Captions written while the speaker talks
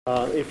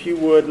If you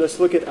would, let's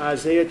look at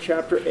Isaiah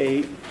chapter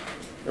 8,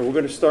 and we're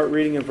going to start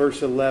reading in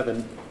verse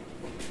 11.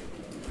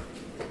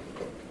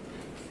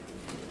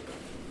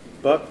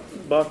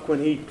 Buck,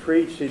 when he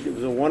preached, it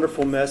was a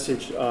wonderful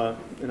message,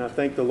 and I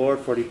thank the Lord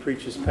for it. He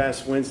preached this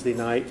past Wednesday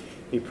night.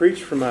 He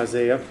preached from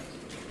Isaiah,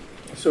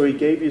 so he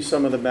gave you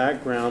some of the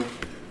background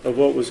of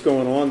what was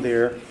going on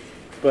there.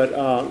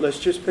 But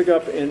let's just pick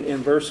up in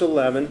verse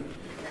 11,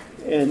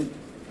 and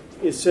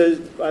it says,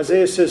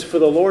 Isaiah says, "For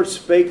the Lord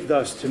spake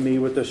thus to me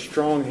with a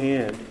strong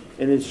hand,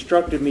 and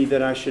instructed me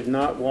that I should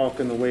not walk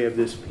in the way of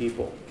this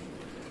people.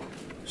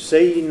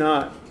 Say ye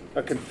not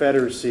a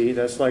confederacy,"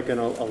 that's like an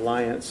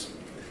alliance,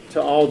 "to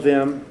all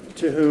them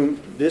to whom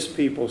this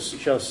people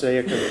shall say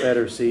a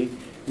confederacy,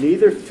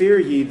 neither fear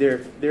ye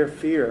their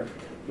fear,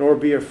 nor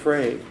be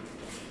afraid.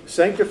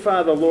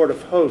 Sanctify the Lord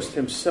of hosts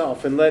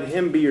himself, and let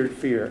him be your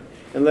fear,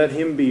 and let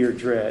him be your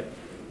dread.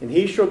 And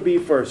he shall be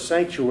for a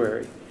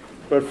sanctuary,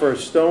 but for a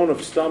stone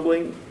of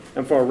stumbling,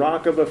 and for a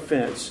rock of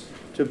offense,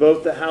 to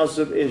both the houses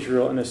of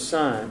Israel, and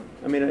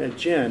a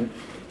gin,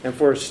 and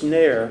for a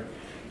snare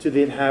to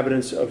the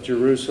inhabitants of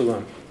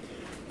Jerusalem."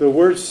 The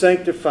word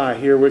sanctify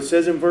here, where it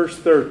says in verse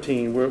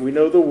 13, where we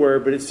know the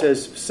word, but it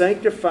says,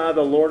 sanctify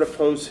the Lord of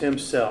hosts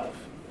himself.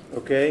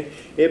 Okay?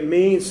 It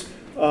means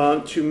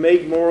to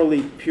make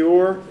morally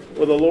pure.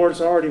 Well, the Lord's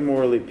already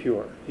morally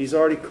pure. He's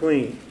already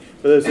clean.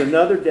 But there's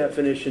another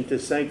definition to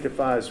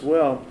sanctify as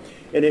well,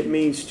 and it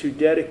means to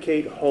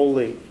dedicate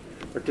wholly,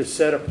 or to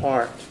set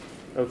apart.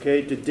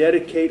 Okay? To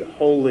dedicate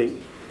wholly.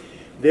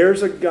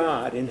 There's a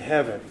God in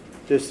heaven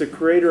that's the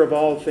creator of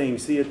all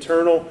things, the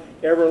eternal,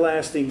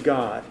 everlasting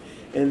God.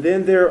 And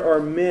then there are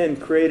men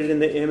created in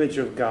the image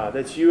of God.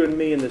 That's you and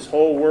me in this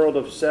whole world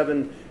of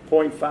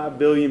 7.5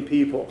 billion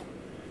people.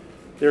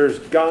 There's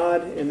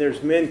God and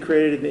there's men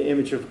created in the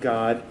image of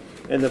God.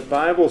 And the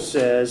Bible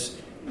says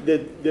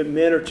that the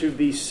men are to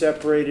be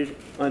separated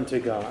unto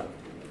God.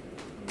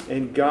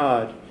 And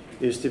God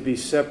is to be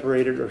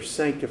separated or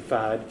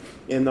sanctified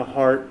in the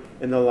heart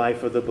and the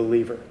life of the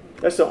believer.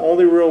 That's the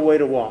only real way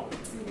to walk.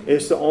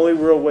 It's the only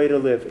real way to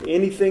live.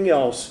 Anything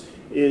else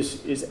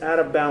is out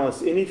of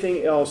balance.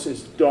 Anything else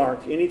is dark.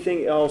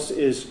 Anything else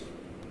is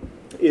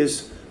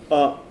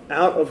out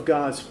of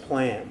God's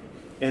plan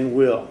and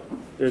will.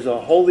 There's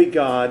a holy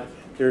God.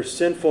 There's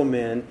sinful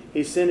men.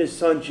 He sent His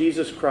Son,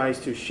 Jesus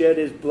Christ, to shed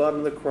His blood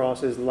on the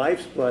cross, His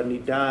life's blood, and He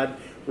died,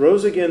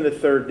 rose again the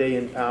third day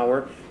in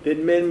power, that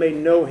men may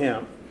know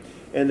Him.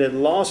 And that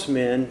lost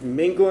men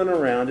mingling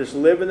around, just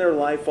living their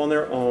life on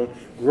their own,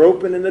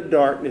 groping in the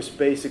darkness,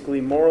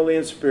 basically, morally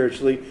and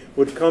spiritually,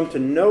 would come to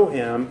know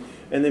Him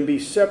and then be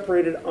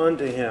separated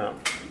unto Him.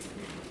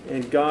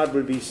 And God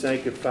would be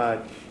sanctified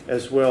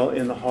as well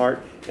in the heart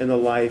and the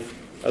life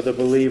of the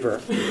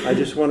believer. I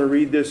just want to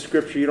read this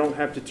scripture. You don't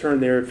have to turn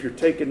there. If you're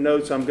taking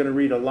notes, I'm going to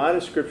read a lot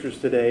of scriptures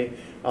today.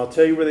 I'll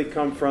tell you where they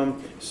come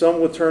from.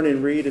 Some will turn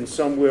and read, and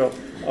some will.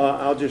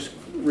 I'll just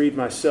read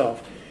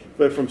myself.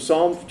 But from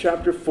Psalm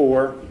chapter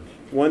 4,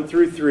 1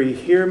 through 3,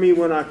 "Hear me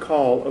when I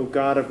call, O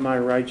God of my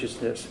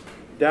righteousness.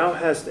 Thou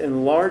hast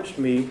enlarged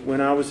me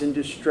when I was in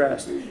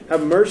distress.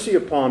 Have mercy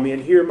upon me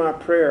and hear my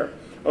prayer.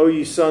 O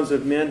ye sons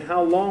of men,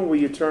 how long will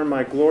you turn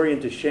my glory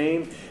into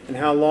shame? And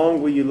how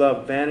long will you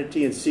love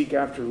vanity and seek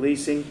after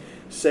leasing?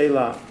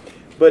 Selah.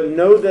 But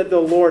know that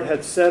the Lord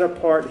hath set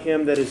apart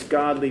him that is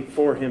godly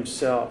for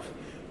himself.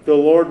 The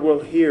Lord will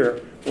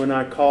hear when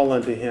I call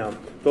unto him."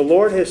 The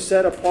Lord has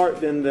set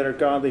apart them that are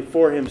godly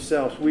for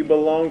himself. We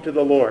belong to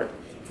the Lord.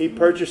 He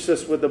purchased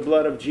us with the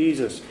blood of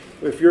Jesus.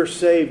 If you're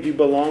saved, you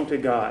belong to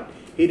God.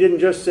 He didn't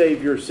just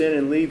save your sin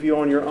and leave you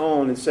on your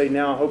own and say,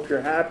 "Now I hope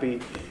you're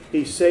happy."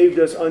 He saved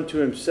us unto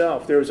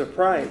himself. There was a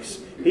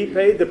price. He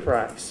paid the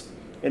price.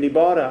 And he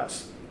bought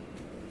us.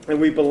 And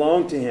we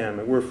belong to him.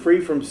 And we're free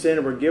from sin.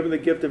 And we're given the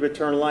gift of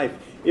eternal life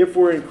if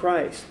we're in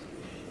Christ.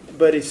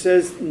 But it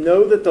says,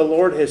 know that the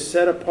Lord has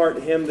set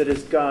apart him that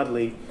is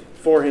godly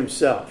for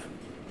himself.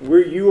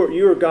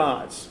 You are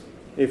God's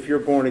if you're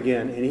born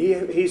again. And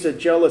he's a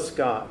jealous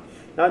God.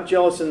 Not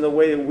jealous in the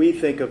way that we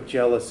think of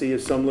jealousy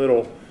as some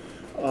little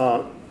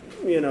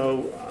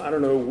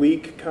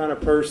weak kind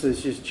of person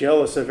that's just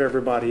jealous of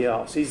everybody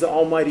else. He's the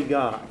Almighty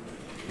God.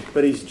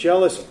 But He's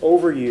jealous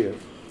over you.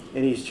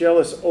 And He's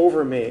jealous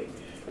over me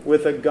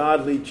with a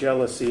godly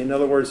jealousy. In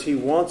other words, He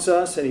wants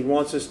us and He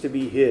wants us to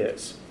be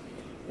His.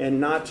 And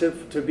not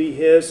to be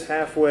His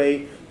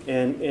halfway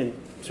and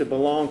to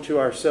belong to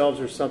ourselves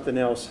or something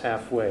else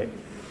halfway.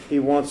 He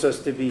wants us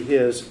to be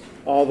His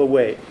all the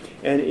way.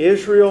 And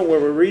Israel,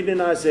 when we're reading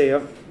in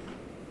Isaiah,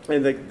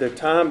 and the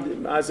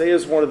time, Isaiah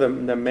is one of the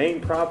main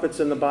prophets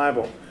in the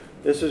Bible.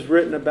 This is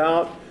written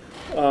about,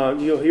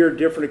 you'll hear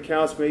different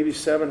accounts, maybe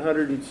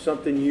 700 and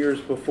something years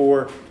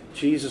before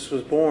Jesus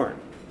was born.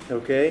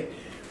 Okay?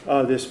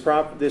 This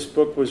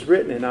book was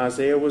written, and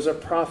Isaiah was a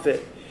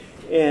prophet.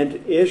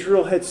 And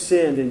Israel had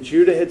sinned, and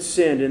Judah had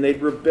sinned, and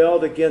they'd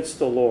rebelled against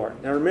the Lord.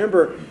 Now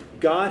remember,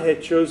 God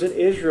had chosen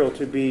Israel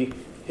to be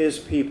His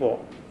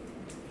people.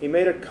 He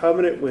made a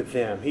covenant with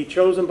them. He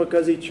chose them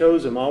because He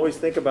chose them. Always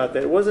think about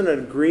that. It wasn't an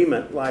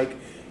agreement like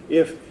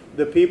if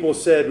the people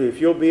said,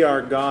 if you'll be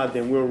our God,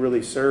 then we'll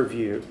really serve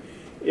you.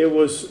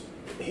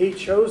 He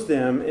chose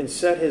them and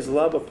set his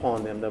love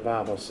upon them, the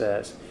Bible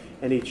says.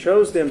 And he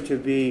chose them to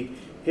be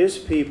his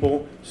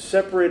people,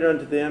 separated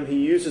unto them. He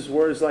uses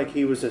words like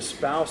he was a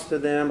spouse to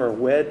them or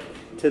wed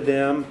to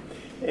them.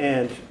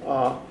 And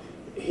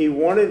he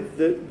wanted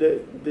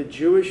the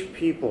Jewish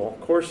people.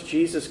 Of course,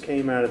 Jesus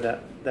came out of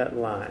that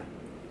line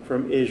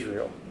from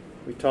Israel.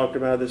 We talked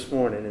about it this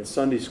morning in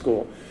Sunday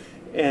school.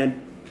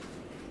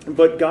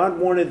 But God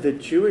wanted the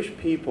Jewish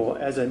people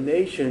as a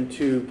nation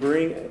to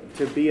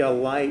be a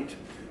light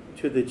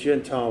to the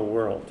Gentile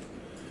world.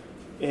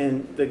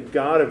 And the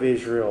God of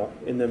Israel,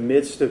 in the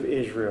midst of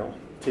Israel,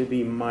 to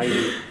be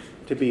mighty,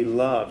 to be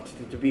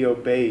loved, to be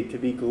obeyed, to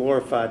be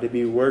glorified, to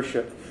be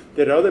worshipped.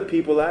 That other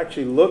people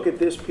actually look at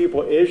this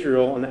people,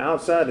 Israel, on the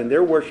outside, and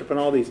they're worshiping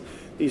all these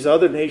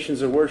other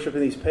nations are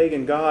worshiping these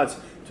pagan gods,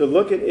 to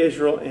look at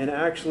Israel and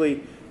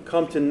actually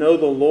come to know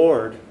the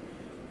Lord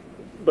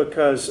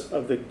because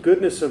of the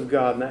goodness of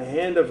God and the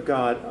hand of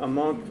God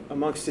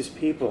amongst his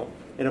people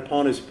and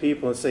upon his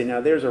people, and say, now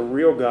there's a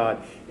real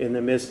God in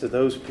the midst of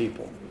those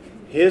people.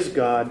 His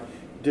God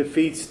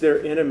defeats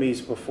their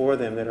enemies before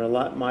them that are a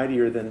lot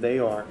mightier than they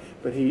are,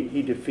 but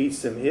he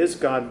defeats them. His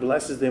God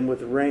blesses them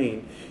with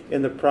rain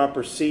in the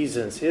proper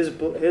seasons. His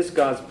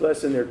God's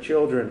blessing their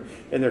children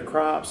and their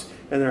crops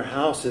and their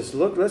houses.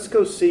 Look, let's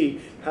go see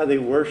how they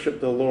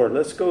worship the Lord.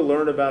 Let's go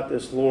learn about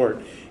this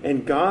Lord.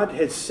 And God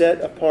had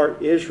set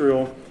apart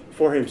Israel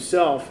for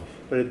himself,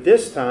 but at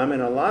this time, in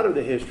a lot of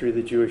the history of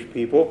the Jewish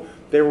people,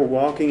 they were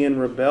walking in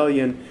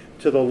rebellion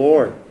to the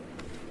Lord.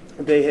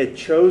 They had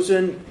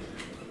chosen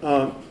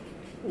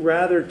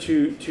rather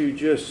to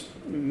just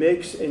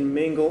mix and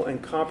mingle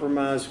and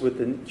compromise with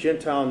the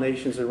Gentile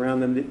nations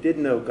around them that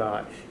didn't know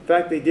God. In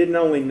fact, they didn't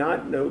only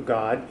not know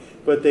God,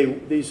 but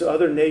these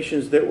other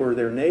nations that were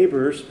their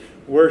neighbors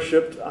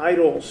worshipped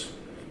idols.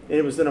 And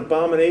it was an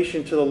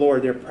abomination to the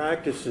Lord, their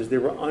practices. They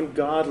were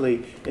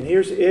ungodly. And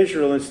here's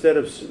Israel, instead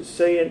of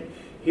saying,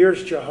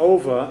 here's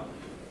Jehovah,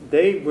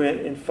 they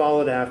went and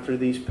followed after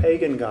these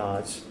pagan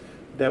gods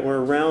that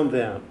were around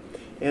them.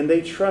 And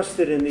they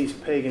trusted in these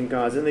pagan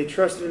gods, and they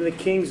trusted in the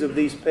kings of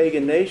these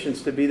pagan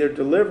nations to be their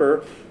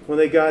deliverer when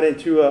they got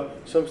into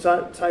some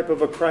type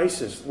of a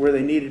crisis where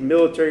they needed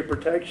military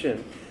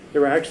protection. They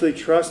were actually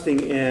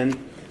trusting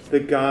in the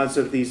gods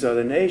of these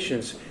other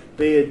nations.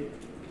 They had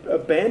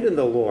abandoned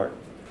the Lord.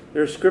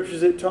 There are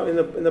scriptures that talk in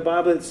the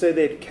Bible that say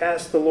they had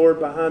cast the Lord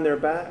behind their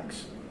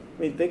backs.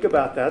 I mean, think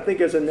about that. I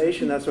think as a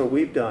nation, that's what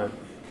we've done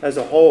as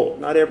a whole.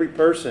 Not every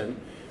person.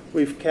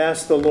 We've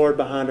cast the Lord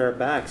behind our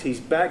backs. He's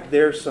back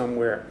there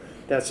somewhere.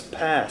 That's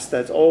past.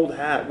 That's old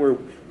hat.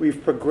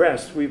 We've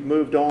progressed. We've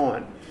moved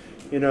on.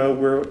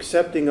 We're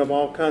accepting of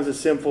all kinds of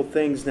sinful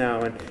things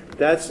now. And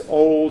that's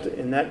old,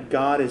 and that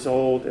God is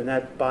old, and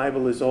that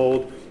Bible is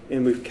old,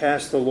 and we've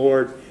cast the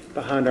Lord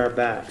behind our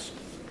backs.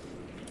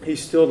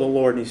 He's still the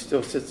Lord, and he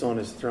still sits on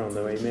his throne,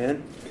 though.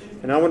 Amen?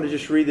 And I want to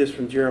just read this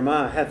from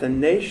Jeremiah. Hath the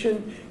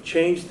nation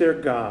changed their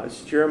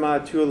gods,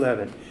 Jeremiah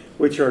 2:11,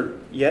 which are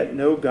yet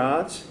no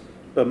gods?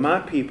 But my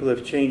people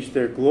have changed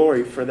their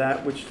glory for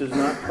that which does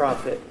not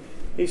profit.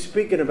 He's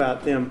speaking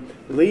about them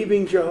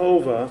leaving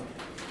Jehovah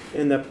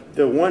and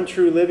the one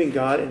true living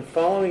God and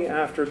following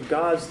after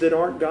gods that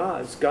aren't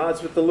gods,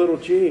 gods with the little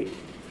g.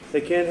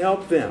 They can't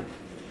help them.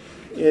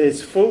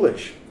 It's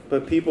foolish,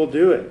 but people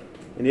do it.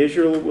 And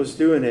Israel was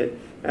doing it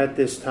at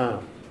this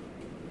time.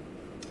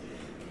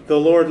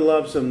 The Lord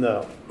loves them,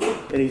 though.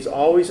 And he's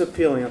always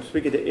appealing. I'm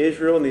speaking to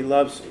Israel, and he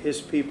loves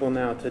his people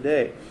now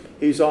today.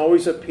 He's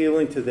always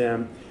appealing to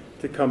them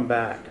to come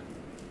back.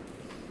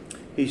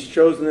 He's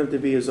chosen them to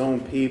be his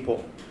own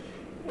people.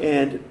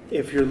 And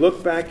if you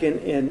look back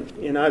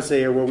in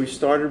Isaiah, where we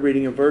started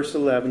reading in verse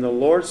 11, the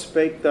Lord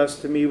spake thus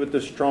to me with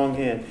a strong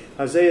hand.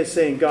 Isaiah is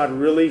saying, God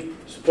really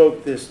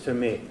spoke this to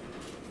me.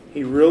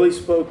 He really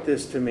spoke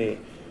this to me.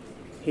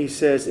 He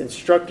says,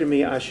 instructed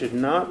me I should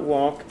not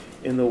walk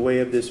in the way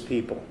of this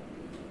people.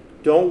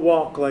 Don't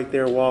walk like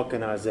they're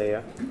walking,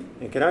 Isaiah.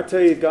 And can I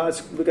tell you,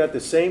 we got the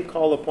same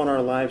call upon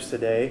our lives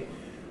today.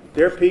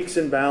 There are peaks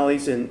and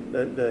valleys in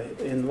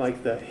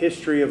the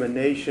history of a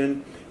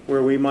nation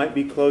where we might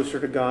be closer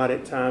to God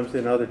at times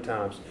than other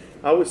times.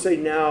 I would say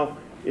now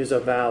is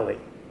a valley.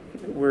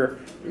 We're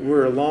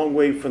a long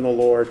way from the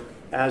Lord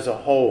as a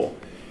whole.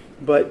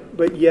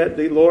 But yet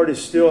the Lord is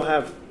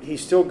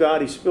He's still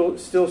God. He's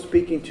still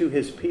speaking to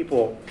his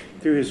people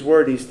through his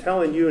word. He's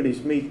telling you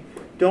and me,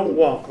 don't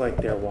walk like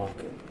they're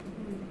walking.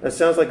 That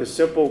sounds like a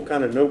simple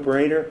kind of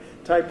no-brainer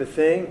type of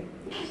thing,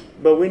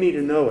 but we need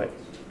to know it.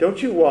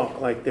 Don't you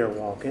walk like they're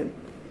walking,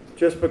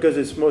 just because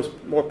it's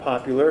more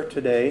popular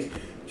today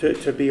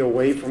to be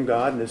away from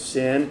God and to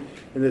sin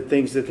and the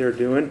things that they're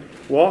doing.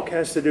 Walk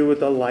has to do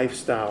with a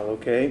lifestyle,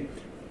 okay?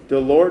 The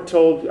Lord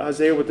told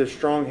Isaiah with a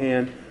strong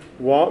hand,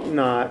 walk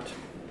not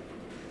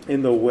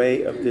in the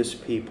way of this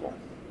people,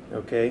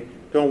 okay?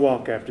 Don't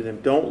walk after them.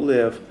 Don't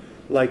live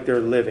like they're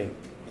living.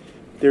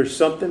 There's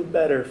something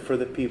better for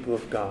the people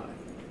of God.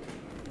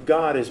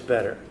 God is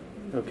better,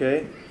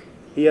 okay?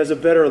 He has a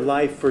better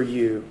life for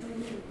you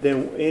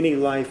than any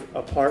life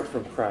apart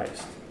from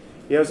Christ.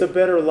 He has a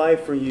better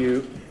life for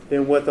you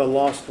than what the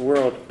lost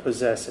world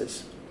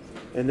possesses.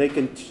 And they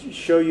can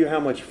show you how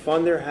much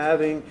fun they're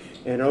having,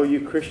 and oh,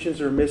 you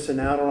Christians are missing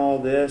out on all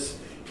this,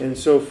 and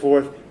so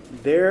forth.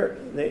 The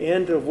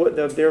end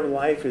of their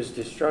life is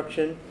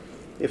destruction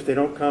if they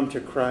don't come to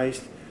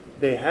Christ.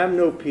 They have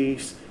no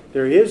peace.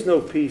 There is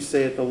no peace,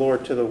 saith the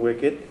Lord, to the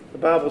wicked. The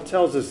Bible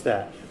tells us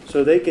that.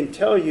 So they can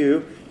tell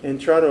you and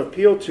try to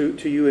appeal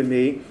to you and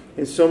me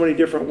in so many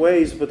different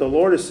ways, but the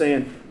Lord is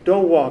saying,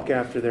 don't walk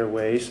after their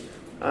ways.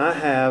 I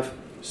have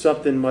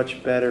something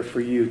much better for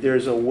you.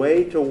 There's a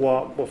way to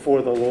walk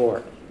before the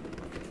Lord.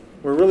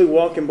 We're really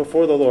walking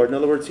before the Lord. In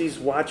other words, He's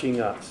watching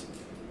us.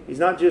 He's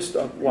not just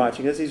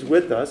watching us. He's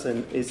with us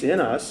and is in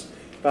us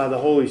by the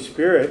Holy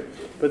Spirit.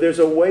 But there's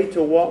a way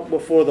to walk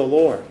before the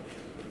Lord.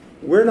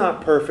 We're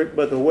not perfect,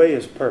 but the way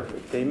is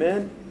perfect.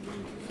 Amen?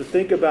 So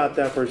think about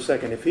that for a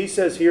second. If He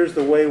says, here's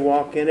the way,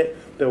 walk in it,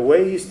 the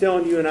way He's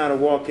telling you and I to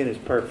walk in is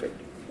perfect.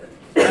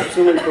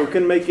 Absolutely. We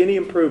couldn't make any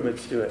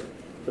improvements to it.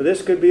 But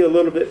this could be a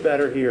little bit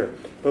better here.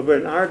 But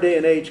in our day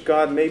and age,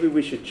 God, maybe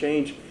we should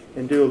change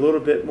and do a little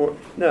bit more.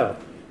 No.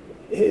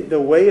 The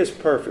way is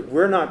perfect.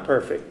 We're not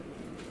perfect.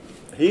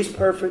 He's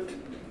perfect.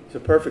 He's a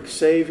perfect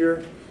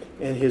Savior.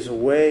 And His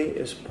way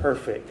is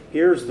perfect.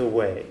 Here's the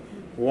way.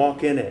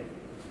 Walk in it.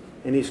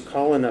 And He's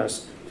calling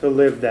us to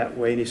live that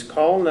way. And He's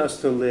calling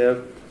us to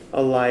live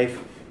a life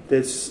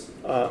that's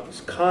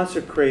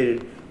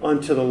consecrated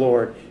unto the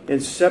Lord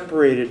and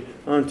separated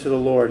unto the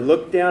Lord.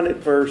 Look down at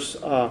verse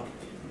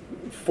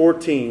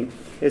 14.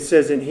 It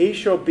says, and He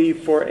shall be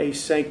for a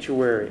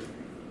sanctuary.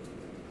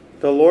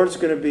 The Lord's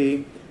going to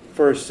be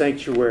for a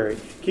sanctuary.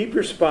 Keep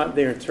your spot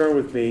there and turn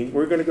with me.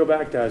 We're going to go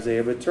back to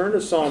Isaiah, but turn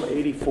to Psalm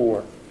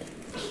 84.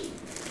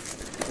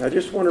 I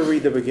just want to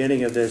read the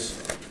beginning of this,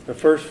 the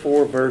first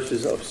 4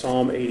 verses of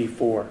Psalm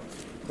 84.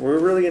 We're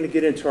really going to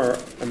get into our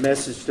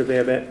message today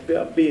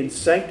about being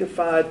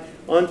sanctified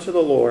unto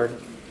the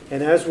Lord.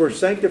 And as we're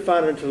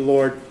sanctified unto the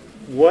Lord,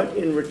 what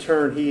in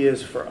return He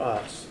is for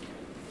us.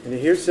 And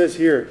here it says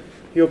here,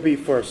 He'll be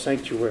for a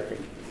sanctuary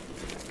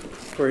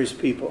for His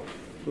people.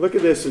 Look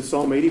at this in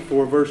Psalm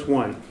 84, verse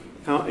 1.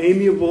 How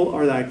amiable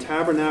are thy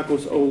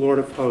tabernacles, O Lord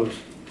of hosts.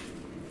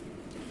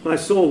 My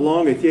soul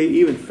longeth, yea,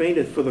 even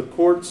fainteth for the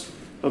courts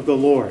of the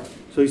Lord.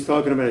 So He's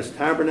talking about His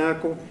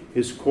tabernacle,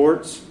 His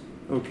courts.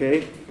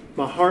 Okay?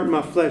 My heart and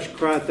my flesh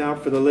crieth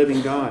out for the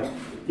living God.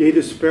 Yea,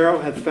 the sparrow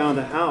hath found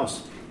a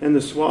house, and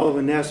the swallow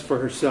a nest for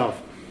herself,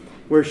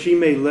 where she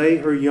may lay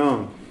her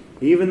young.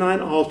 Even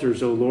thine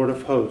altars, O Lord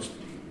of hosts,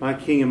 my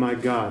King and my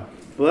God.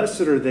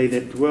 Blessed are they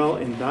that dwell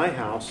in thy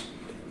house.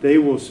 They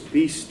will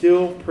be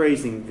still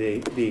praising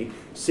thee.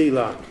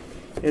 Selah.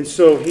 And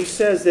so he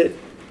says that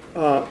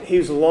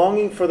he's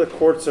longing for the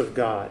courts of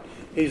God.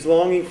 He's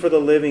longing for the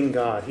living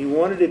God. He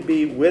wanted to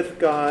be with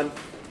God.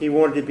 He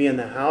wanted to be in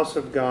the house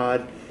of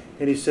God.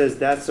 And he says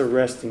that's a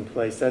resting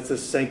place. That's a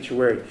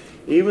sanctuary.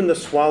 Even the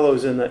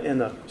swallows and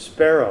the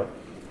sparrow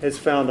has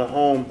found a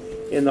home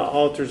in the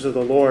altars of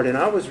the Lord. And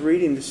I was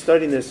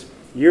studying this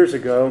years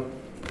ago,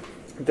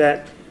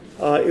 that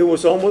it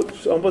was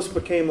almost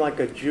became like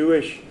a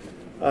Jewish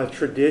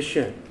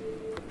tradition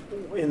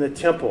in the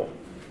temple.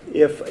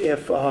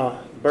 If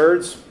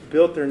birds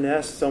built their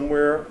nest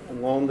somewhere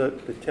along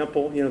the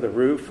temple, the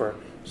roof or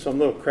some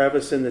little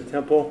crevice in the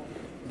temple,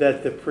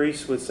 that the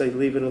priests would say,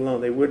 leave it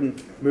alone. They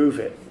wouldn't move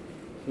it.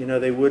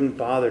 They wouldn't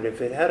bother it.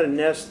 If it had a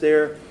nest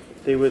there,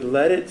 they would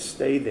let it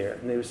stay there.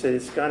 And they would say,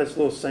 it's got its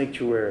little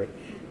sanctuary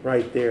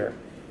right there.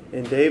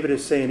 And David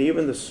is saying,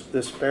 even the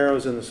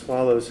sparrows and the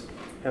swallows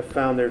have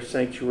found their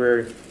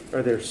sanctuary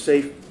or their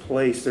safe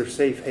place, their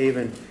safe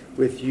haven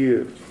with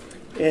you.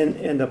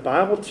 And the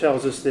Bible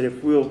tells us that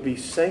if we'll be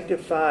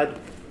sanctified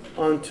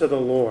unto the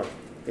Lord,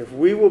 if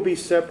we will be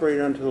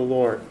separated unto the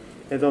Lord,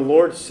 and the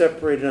Lord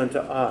separated unto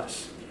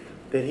us,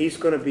 that He's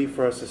going to be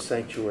for us a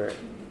sanctuary.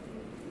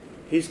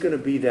 He's going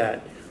to be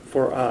that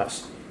for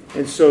us.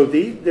 And so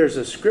there's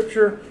a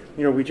scripture,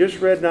 we just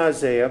read in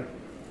Isaiah,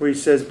 where He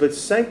says, but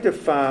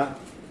sanctify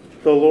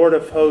the Lord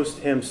of hosts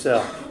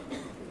Himself.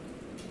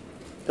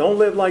 Don't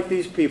live like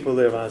these people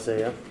live,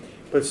 Isaiah,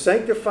 but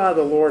sanctify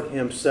the Lord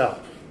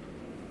Himself.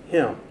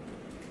 Him.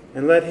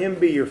 And let Him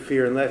be your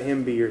fear and let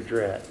Him be your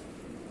dread.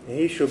 And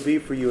He shall be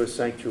for you a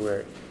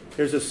sanctuary.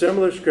 There's a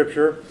similar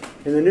scripture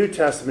in the New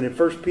Testament in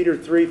 1 Peter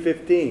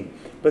 3:15.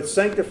 But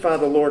sanctify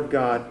the Lord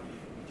God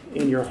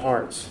in your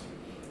hearts.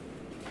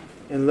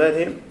 And let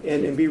Him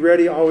and be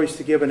ready always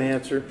to give an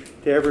answer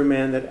to every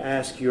man that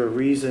asks you a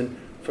reason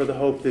for the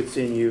hope that's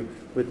in you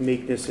with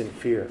meekness and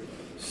fear.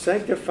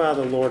 Sanctify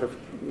the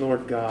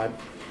Lord God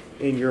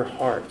in your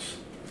hearts.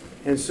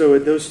 And so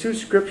those two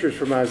scriptures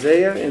from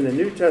Isaiah and the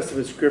New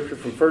Testament scripture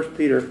from 1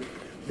 Peter,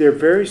 they're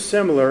very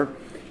similar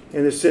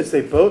in the sense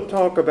they both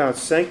talk about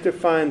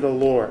sanctifying the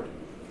Lord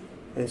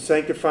and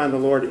sanctifying the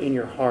Lord in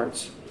your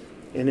hearts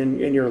and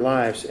in your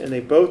lives. And they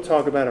both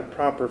talk about a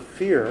proper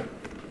fear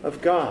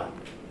of God.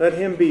 Let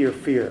Him be your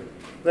fear.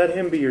 Let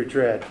Him be your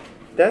dread.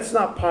 That's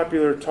not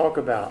popular to talk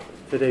about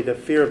today, the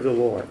fear of the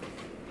Lord.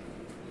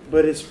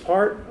 But it's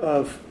part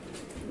of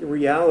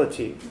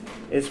reality.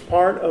 It's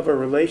part of a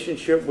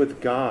relationship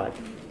with God.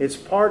 It's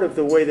part of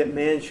the way that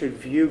man should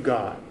view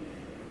God,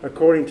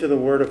 according to the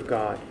Word of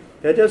God.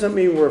 That doesn't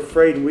mean we're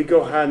afraid and we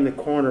go hide in the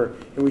corner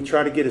and we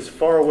try to get as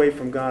far away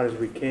from God as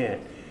we can.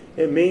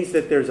 It means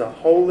that there's a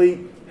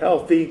holy,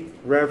 healthy,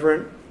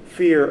 reverent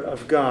fear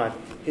of God.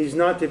 He's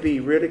not to be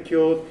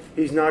ridiculed.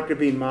 He's not to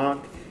be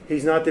mocked.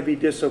 He's not to be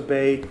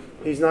disobeyed.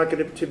 He's not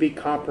to be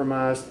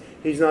compromised.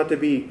 He's not to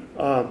be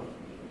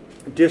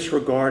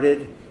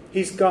disregarded.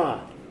 He's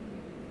God.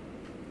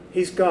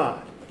 He's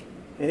God.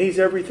 And He's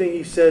everything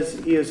He says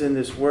He is in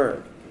this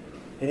Word.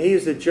 And He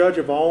is the judge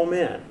of all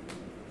men.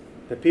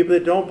 The people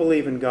that don't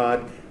believe in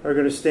God are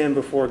going to stand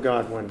before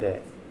God one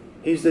day.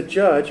 He's the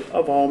judge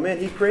of all men.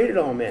 He created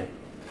all men.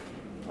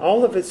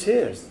 All of it's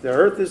His. The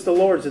earth is the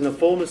Lord's and the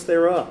fullness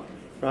thereof.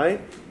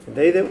 Right? And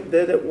they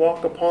that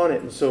walk upon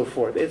it and so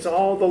forth. It's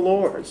all the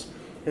Lord's.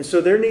 And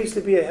so there needs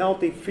to be a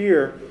healthy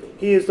fear.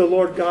 He is the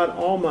Lord God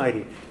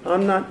Almighty.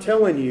 I'm not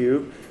telling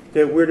you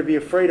that we're to be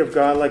afraid of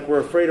God like we're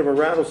afraid of a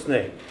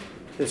rattlesnake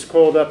that's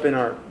coiled up in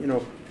our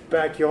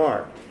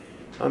backyard.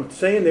 I'm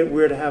saying that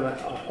we're to have a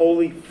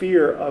holy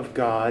fear of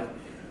God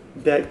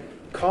that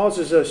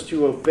causes us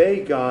to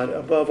obey God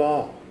above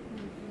all.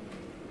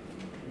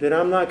 That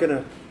I'm not going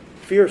to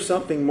fear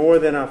something more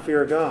than I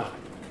fear God.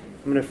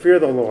 I'm going to fear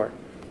the Lord.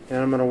 And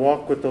I'm going to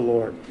walk with the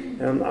Lord.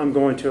 And I'm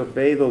going to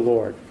obey the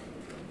Lord.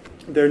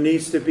 There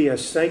needs to be a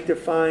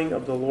sanctifying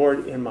of the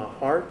Lord in my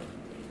heart.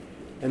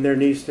 And there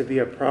needs to be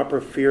a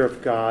proper fear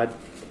of God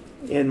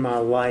in my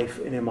life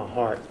and in my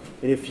heart.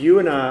 And if you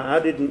and I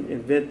didn't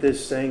invent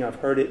this saying, I've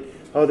heard it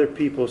other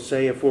people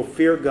say, if we'll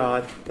fear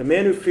God, the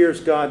man who fears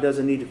God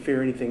doesn't need to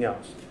fear anything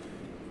else.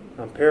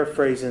 I'm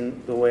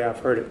paraphrasing the way I've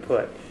heard it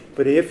put.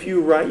 But if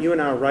you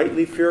and I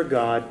rightly fear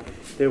God,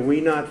 then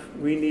we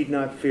need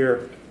not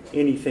fear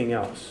anything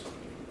else.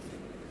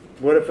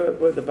 What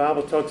the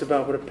Bible talks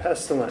about, what a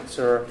pestilence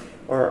or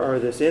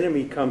this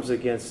enemy comes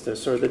against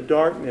us, or the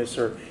darkness,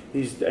 or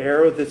these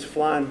arrow that's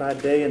flying by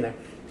day and the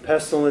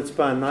pestilence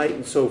by night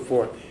and so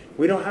forth.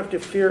 We don't have to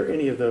fear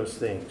any of those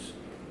things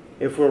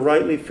if we'll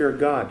rightly fear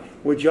God.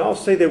 Would y'all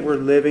say that we're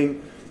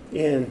living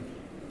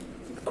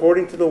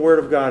according to the Word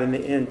of God in the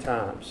end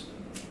times?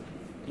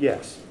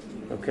 Yes.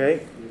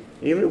 Okay?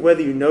 Even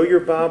whether you know your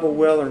Bible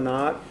well or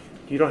not,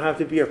 you don't have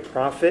to be a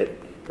prophet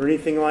or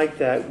anything like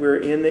that. We're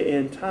in the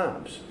end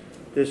times.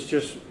 It's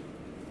just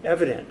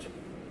evident.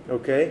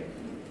 Okay?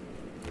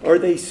 Are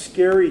they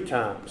scary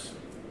times?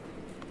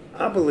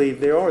 I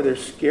believe they are. They're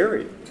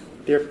scary.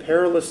 They're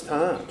perilous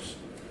times.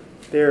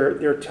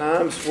 They're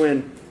times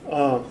when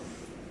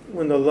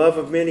the love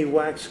of many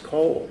wax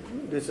cold.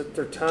 There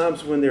are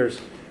times when there's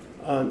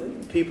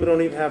people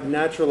don't even have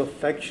natural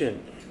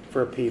affection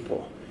for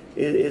people.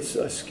 It's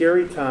a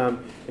scary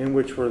time in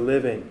which we're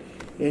living.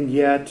 And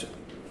yet,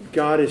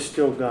 God is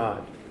still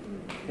God.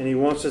 And He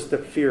wants us to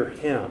fear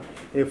Him.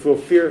 And if we'll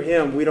fear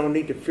Him, we don't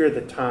need to fear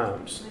the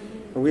times.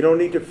 And we don't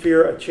need to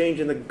fear a change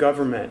in the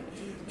government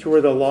to where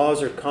the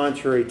laws are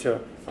contrary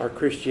to our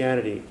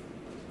Christianity.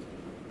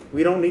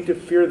 We don't need to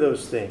fear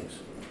those things.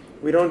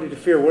 We don't need to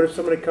fear. What if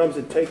somebody comes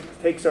and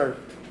takes our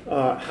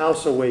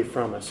house away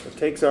from us?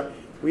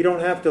 We don't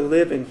have to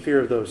live in fear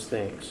of those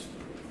things.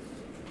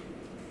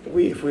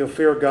 If we'll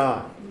fear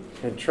God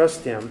and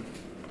trust Him,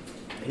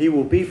 He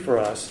will be for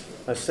us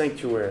a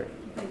sanctuary,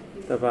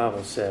 the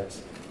Bible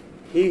says.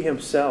 He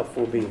Himself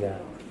will be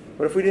that.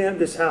 What if we didn't have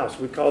this house?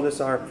 We call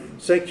this our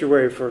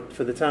sanctuary for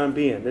the time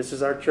being. This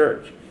is our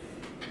church.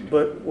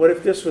 But what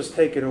if this was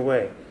taken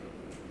away?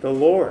 The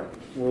Lord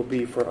will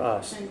be for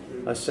us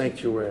a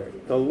sanctuary.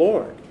 The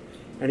Lord.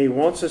 And He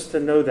wants us to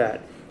know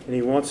that. And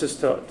He wants us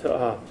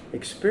to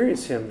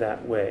experience Him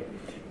that way.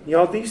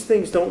 Y'all, these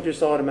things don't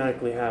just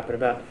automatically happen.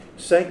 About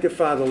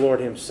sanctify the Lord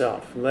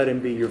Himself. Let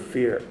Him be your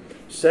fear.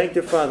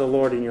 Sanctify the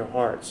Lord in your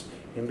hearts.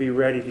 And be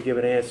ready to give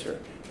an answer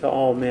to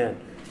all men.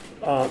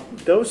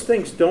 Those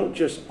things don't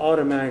just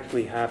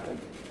automatically happen.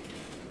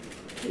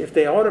 If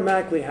they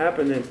automatically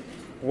happen, then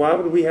why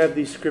would we have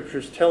these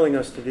scriptures telling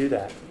us to do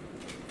that?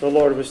 The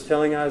Lord was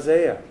telling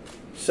Isaiah,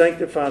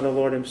 sanctify the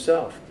Lord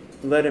Himself.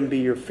 Let Him be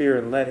your fear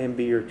and let Him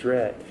be your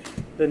dread.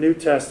 The New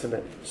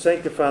Testament,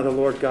 sanctify the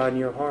Lord God in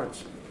your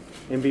hearts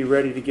and be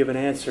ready to give an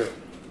answer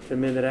to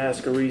men that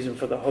ask a reason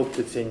for the hope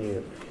that's in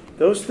you.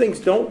 Those things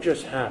don't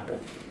just happen.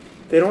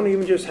 They don't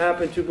even just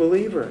happen to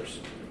believers.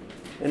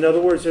 In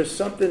other words, there's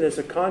something as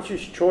a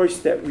conscious choice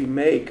that we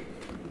make.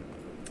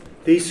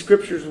 These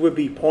scriptures would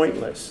be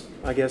pointless,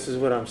 I guess is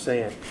what I'm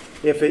saying,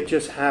 if it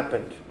just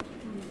happened.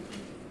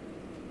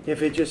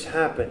 If it just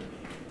happened.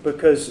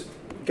 Because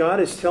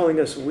God is telling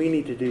us we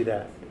need to do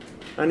that.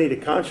 I need to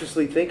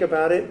consciously think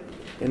about it,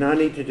 and I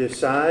need to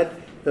decide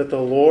that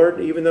the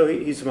Lord, even though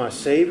He's my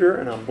Savior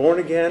and I'm born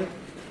again,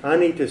 I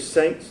need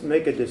to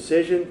make a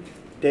decision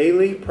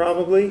daily,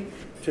 probably,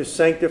 to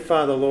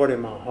sanctify the Lord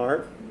in my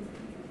heart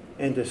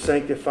and to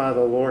sanctify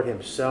the Lord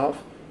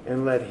Himself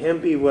and let Him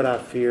be what I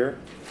fear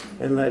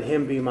and let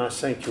Him be my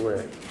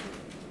sanctuary.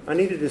 I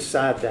need to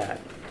decide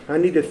that. I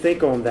need to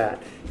think on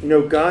that. You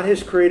know, God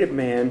has created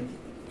man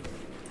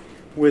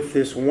with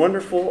this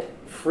wonderful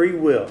free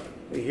will.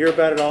 We hear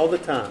about it all the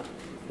time.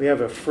 We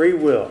have a free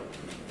will.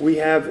 We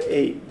have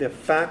the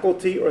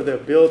faculty or the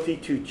ability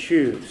to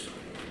choose.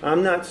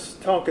 I'm not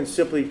talking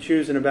simply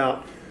choosing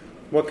about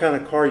what kind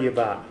of car you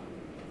buy,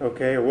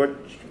 okay, or what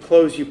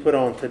clothes you put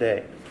on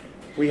today.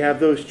 We have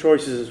those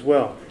choices as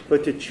well.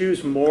 But to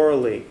choose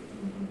morally,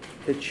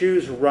 to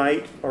choose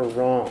right or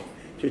wrong,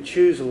 to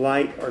choose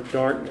light or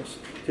darkness,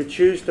 to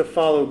choose to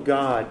follow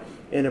God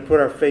and to put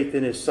our faith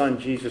in His Son,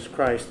 Jesus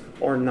Christ,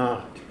 or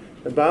not.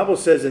 The Bible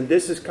says, and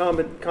this is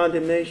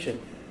condemnation,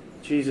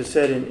 Jesus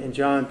said in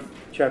John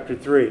chapter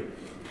 3,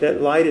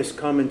 that light is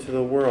come into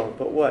the world.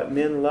 But what?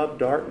 Men love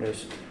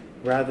darkness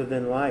rather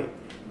than light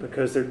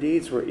because their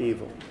deeds were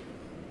evil.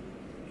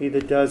 He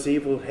that does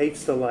evil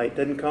hates the light,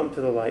 doesn't come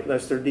to the light,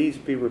 lest their deeds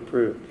be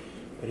reproved.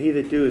 But he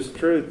that doeth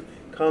truth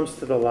comes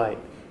to the light,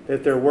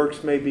 that their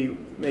works may be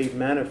made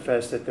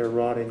manifest that they're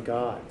wrought in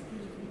God.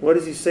 What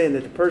is he saying?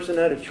 That the person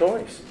had a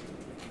choice.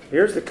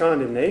 Here's the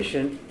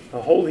condemnation.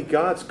 A holy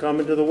God's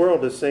come into the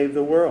world to save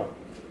the world.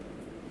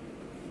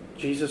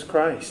 Jesus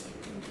Christ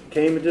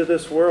came into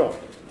this world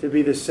to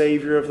be the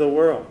Savior of the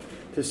world,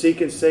 to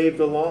seek and save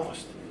the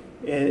lost.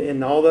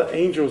 And all the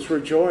angels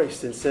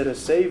rejoiced and said, a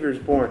Savior is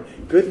born.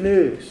 Good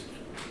news,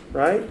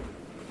 right?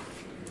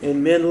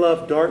 And men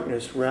love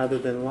darkness rather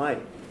than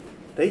light.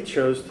 They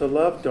chose to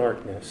love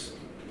darkness.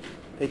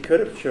 They could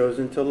have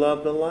chosen to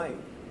love the light.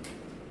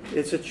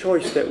 It's a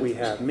choice that we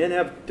have. Men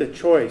have the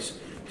choice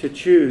to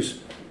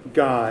choose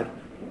God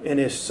and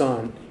His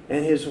Son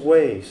and His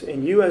ways.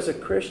 And you as a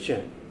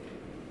Christian,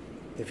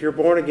 if you're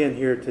born again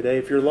here today,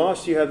 if you're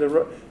lost, you have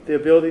the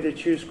ability to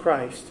choose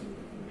Christ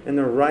and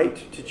the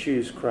right to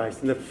choose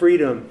Christ and the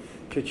freedom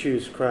to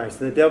choose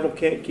Christ. And the devil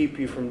can't keep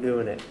you from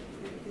doing it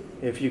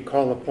if you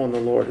call upon the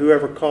Lord.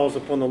 Whoever calls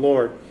upon the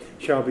Lord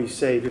shall be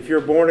saved. If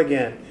you're born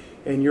again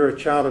and you're a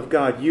child of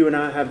God, you and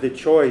I have the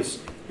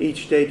choice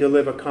each day to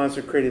live a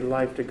consecrated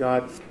life to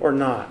God or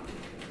not.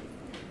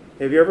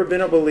 Have you ever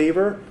been a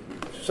believer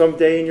some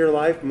day in your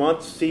life,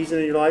 month, season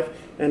in your life,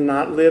 and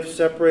not live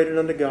separated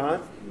unto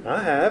God?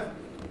 I have.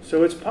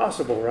 So it's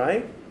possible,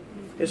 right?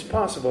 It's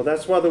possible.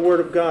 That's why the Word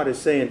of God is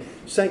saying,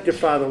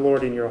 sanctify the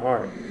Lord in your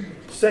heart.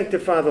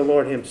 Sanctify the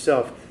Lord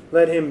Himself.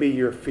 Let Him be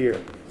your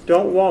fear.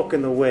 Don't walk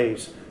in the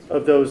ways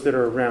of those that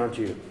are around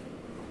you.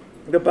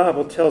 The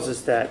Bible tells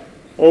us that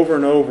over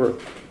and over.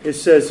 It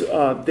says,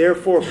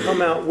 wherefore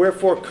come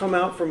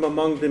out from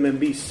among them and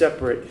be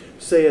separate,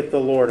 saith the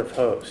Lord of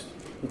hosts.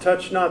 And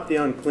touch not the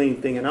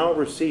unclean thing, and I'll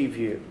receive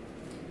you.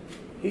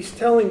 He's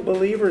telling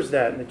believers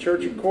that in the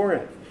church of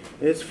Corinth.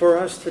 It's for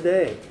us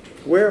today.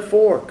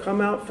 Wherefore, come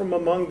out from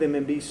among them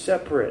and be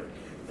separate.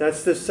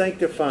 That's the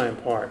sanctifying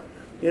part.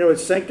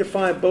 It's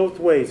sanctifying both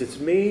ways. It's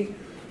me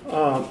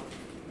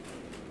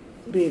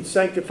being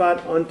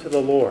sanctified unto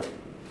the Lord.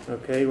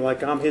 Okay,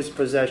 like I'm His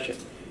possession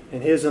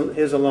and His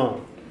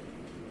alone.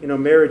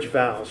 Marriage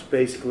vows,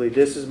 basically.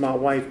 This is my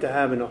wife to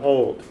have and to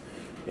hold.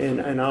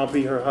 And I'll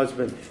be her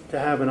husband to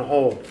have and to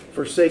hold.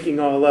 Forsaking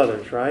all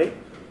others, right?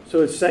 So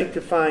it's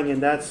sanctifying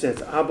in that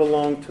sense. I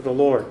belong to the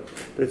Lord.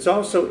 But it's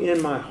also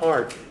in my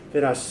heart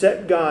that I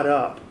set God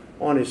up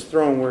on His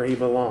throne where He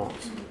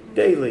belongs.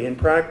 Daily in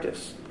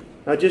practice.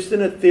 Not just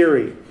in a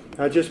theory.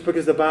 Not just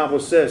because the Bible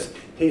says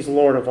He's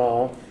Lord of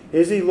all.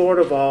 Is He Lord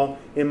of all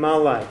in my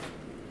life?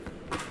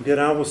 That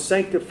I will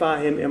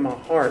sanctify Him in my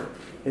heart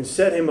and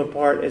set Him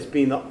apart as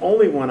being the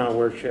only one I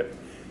worship.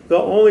 The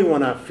only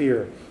one I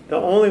fear. The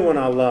only one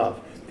I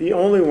love. The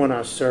only one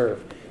I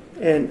serve.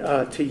 And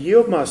to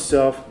yield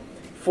myself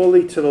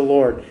fully to the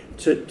Lord.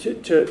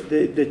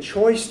 The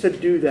choice to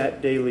do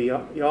that daily,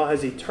 y'all,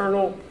 has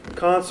eternal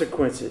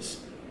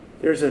consequences.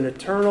 There's an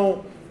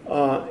eternal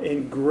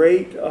and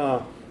great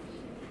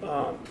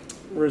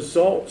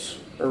results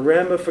or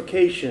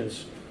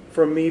ramifications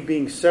from me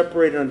being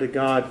separated unto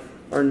God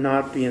or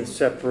not being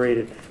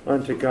separated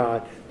unto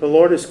God. The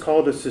Lord has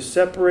called us to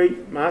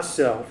separate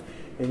myself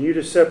and you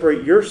to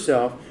separate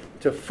yourself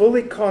to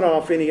fully cut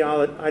off any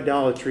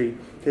idolatry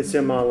that's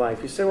in my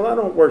life. You say, well, I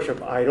don't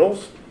worship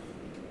idols.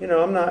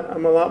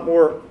 I'm a lot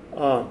more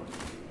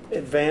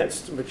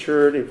advanced,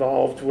 matured,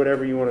 evolved,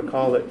 whatever you want to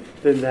call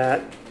it, than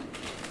that.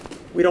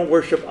 We don't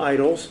worship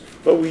idols,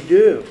 but we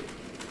do.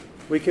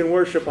 We can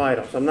worship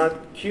idols. I'm not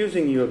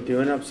accusing you of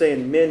doing it. I'm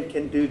saying men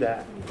can do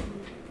that.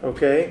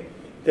 Okay?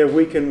 That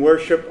we can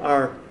worship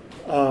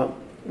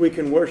we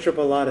can worship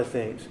a lot of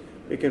things.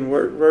 We can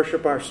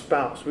worship our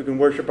spouse. We can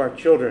worship our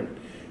children.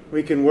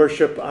 We can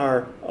worship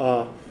our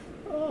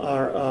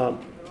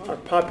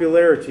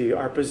popularity,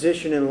 our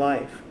position in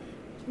life.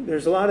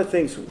 There's a lot of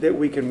things that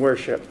we can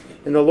worship.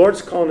 And the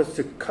Lord's calling us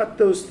to cut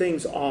those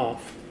things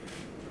off.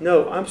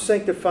 No, I'm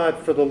sanctified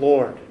for the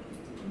Lord.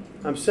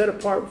 I'm set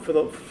apart for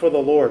the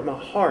Lord. My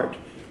heart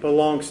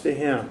belongs to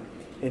Him.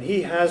 And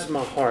He has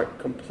my heart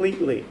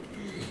completely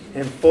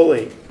and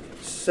fully.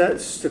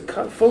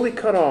 Fully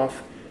cut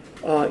off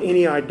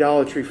any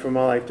idolatry from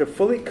my life. To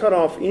fully cut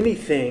off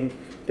anything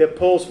that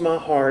pulls my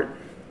heart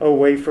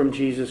away from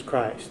Jesus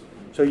Christ.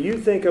 So you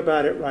think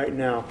about it right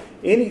now.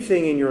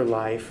 Anything in your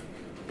life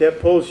that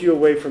pulls you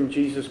away from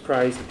Jesus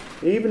Christ,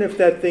 even if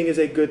that thing is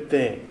a good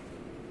thing,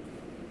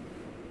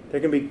 There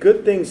can be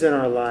good things in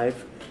our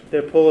life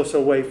that pull us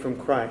away from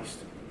Christ.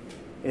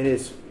 And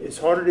it's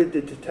harder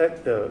to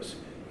detect those.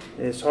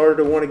 And it's harder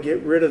to want to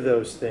get rid of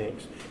those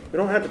things. We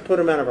don't have to put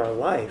them out of our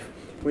life.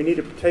 We need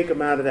to take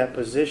them out of that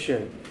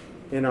position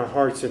in our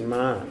hearts and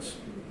minds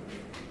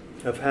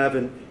of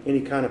having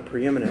any kind of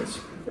preeminence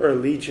or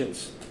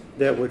allegiance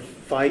that would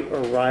fight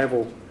or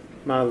rival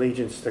my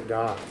allegiance to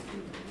God.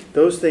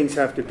 Those things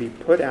have to be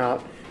put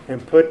out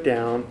and put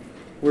down.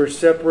 We're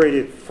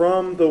separated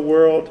from the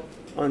world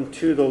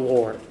unto the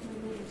Lord.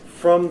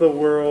 From the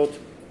world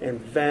and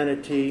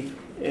vanity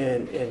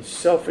and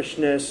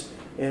selfishness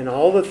and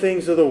all the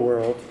things of the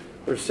world.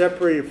 We're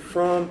separated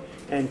from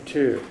and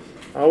to.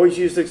 I always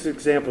use this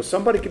example.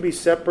 Somebody can be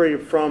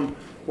separated from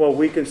what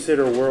we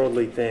consider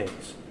worldly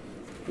things.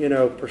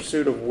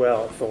 Pursuit of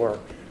wealth or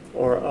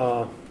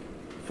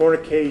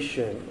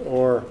fornication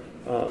or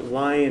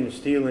lying,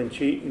 stealing,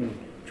 cheating,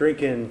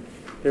 drinking.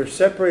 They're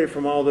separated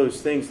from all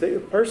those things. A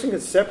person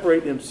can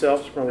separate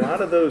themselves from a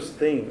lot of those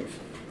things.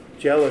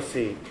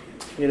 Jealousy,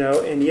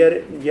 and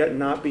yet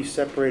not be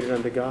separated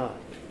unto God.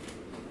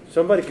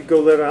 Somebody could go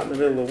live out in the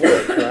middle of the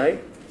woods,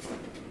 right?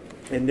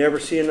 And never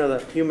see another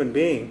human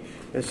being.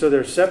 And so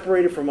they're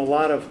separated from a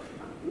lot of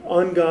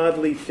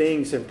ungodly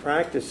things and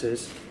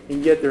practices,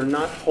 and yet they're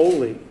not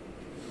holy.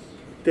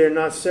 They're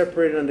not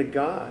separated unto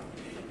God.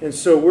 And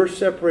so we're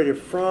separated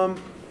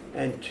from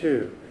and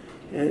to.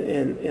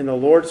 And the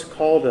Lord's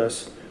called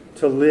us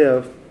to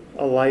live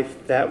a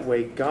life that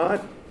way.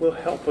 God will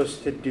help us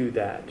to do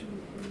that.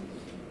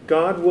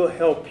 God will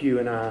help you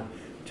and I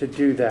to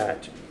do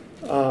that.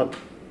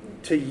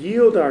 To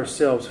yield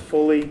ourselves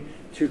fully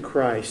to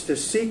Christ, to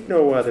seek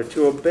no other,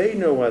 to obey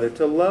no other,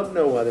 to love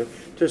no other,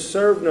 to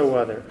serve no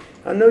other.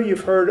 I know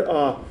you've heard,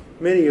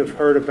 many have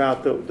heard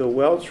about the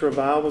Welsh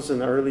revivals in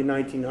the early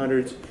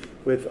 1900s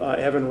with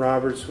Evan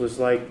Roberts was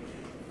like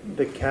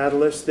the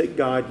catalyst that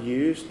God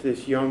used,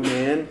 this young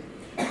man,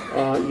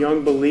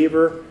 young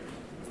believer,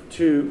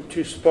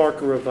 to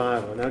spark a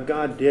revival. Now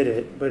God did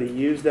it, but He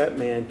used that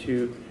man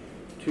to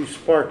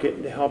spark it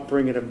and to help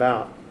bring it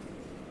about.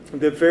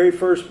 The very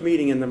first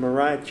meeting in the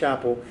Moriah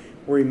Chapel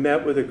where he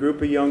met with a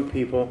group of young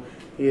people,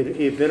 he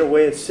had been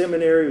away at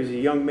seminary. He was a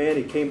young man.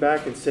 He came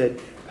back and said,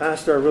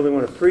 "Pastor, I really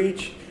want to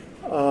preach."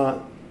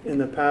 And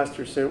the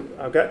pastor said,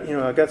 "I've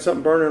got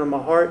something burning on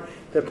my heart."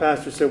 The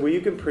pastor said, "Well,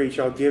 you can preach.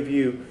 I'll give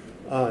you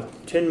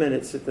 10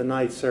 minutes at the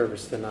night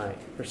service tonight,"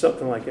 or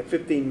something like that,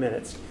 15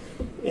 minutes.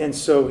 And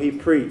so he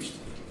preached.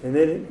 And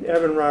then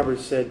Evan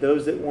Roberts said,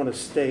 "Those that want to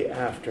stay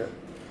after."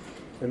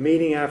 The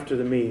meeting after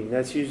the meeting.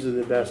 That's usually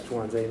the best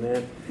ones.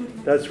 Amen.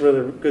 That's where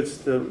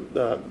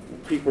the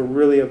people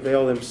really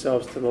avail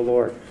themselves to the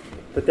Lord.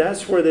 But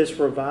that's where this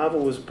revival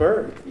was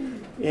birthed.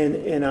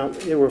 And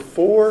there were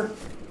 4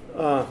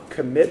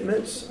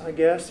 commitments, I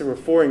guess. There were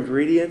 4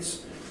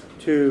 ingredients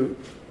to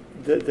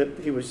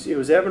it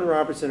was Evan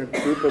Roberts and a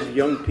group of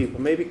young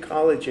people, maybe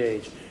college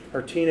age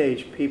or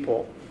teenage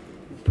people,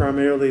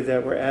 primarily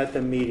that were at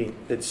the meeting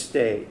that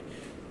stayed.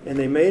 And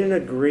they made an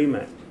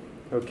agreement,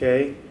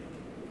 okay,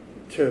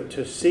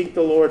 to seek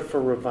the Lord for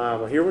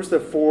revival. Here was the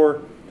 4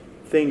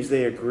 things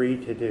they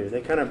agreed to do. They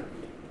kind of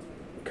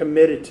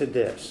committed to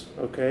this,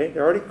 okay?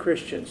 They're already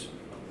Christians.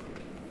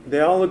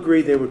 They all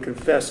agreed they would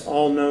confess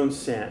all known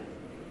sin.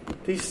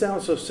 These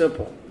sound so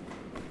simple,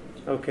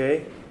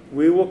 okay?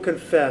 We will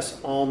confess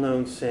all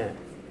known sin.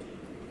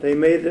 They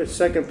made the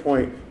second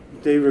point.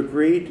 They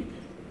agreed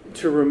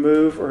to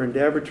remove or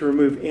endeavor to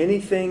remove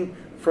anything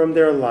from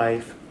their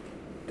life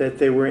that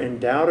they were in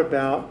doubt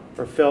about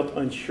or felt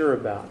unsure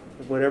about.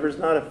 Whatever's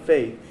not of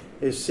faith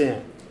is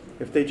sin.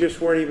 If they just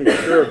weren't even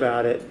sure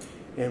about it,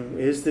 and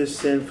is this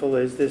sinful?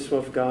 Is this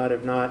of God?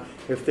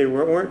 If they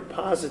weren't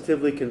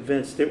positively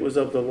convinced it was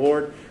of the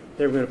Lord,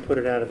 they were going to put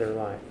it out of their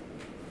life.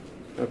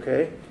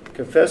 Okay?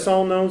 Confess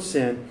all known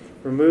sin.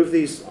 Remove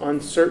these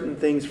uncertain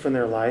things from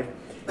their life.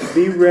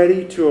 Be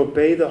ready to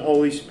obey the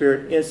Holy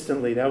Spirit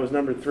instantly. That was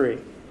number 3.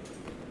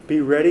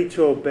 Be ready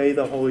to obey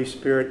the Holy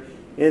Spirit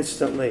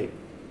instantly.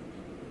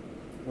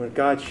 When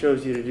God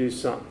shows you to do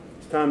something,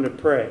 it's time to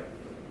pray.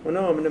 Well,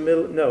 no, I'm in the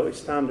middle. No,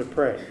 it's time to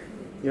pray.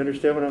 You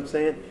understand what I'm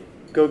saying?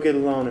 Go get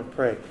alone and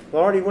pray.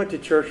 Well, I already went to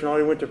church and I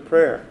already went to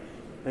prayer.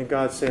 And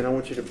God's saying, I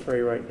want you to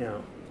pray right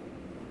now.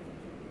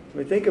 I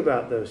mean, think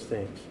about those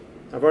things.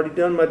 I've already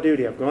done my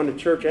duty. I've gone to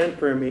church and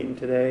prayer meeting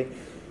today.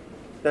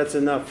 That's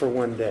enough for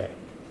one day.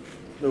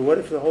 But what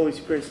if the Holy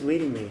Spirit's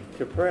leading me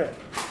to pray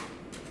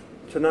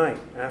tonight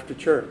after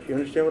church? You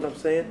understand what I'm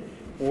saying?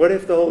 What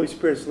if the Holy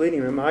Spirit's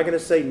leading me? Am I going to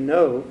say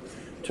no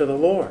to the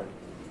Lord?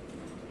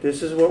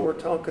 This is what we're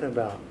talking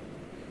about.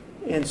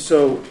 And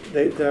so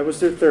that was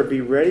their third.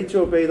 Be ready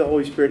to obey the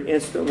Holy Spirit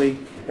instantly.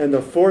 And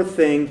the fourth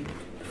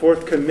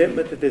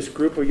commitment that this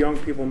group of young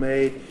people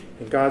made,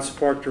 and God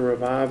sparked a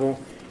revival,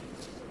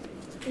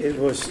 it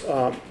was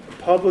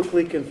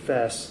publicly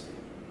confess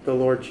the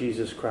Lord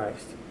Jesus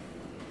Christ.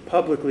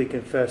 Publicly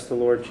confess the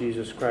Lord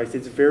Jesus Christ.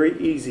 It's very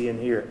easy in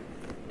here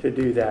to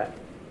do that.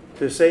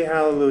 To say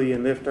hallelujah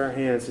and lift our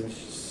hands and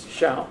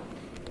shout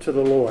to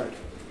the Lord.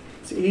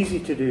 It's easy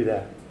to do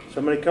that.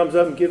 Somebody comes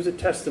up and gives a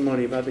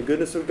testimony about the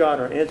goodness of God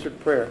or answered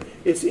prayer.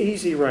 It's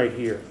easy right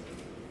here.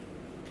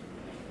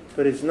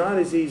 But it's not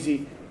as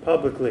easy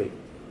publicly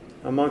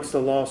amongst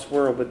the lost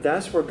world. But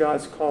that's where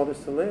God's called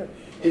us to live.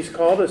 He's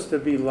called us to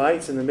be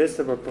lights in the midst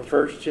of a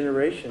perverse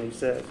generation, he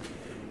says.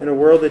 In a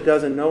world that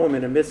doesn't know him,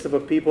 in the midst of a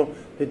people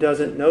that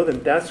doesn't know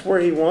them. That's where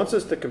he wants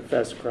us to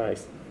confess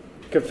Christ.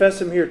 Confess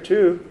him here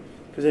too,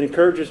 because it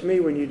encourages me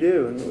when you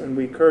do, and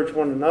we encourage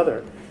one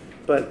another.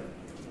 But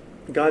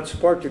God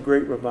sparked a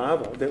great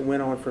revival that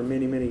went on for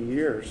many, many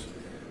years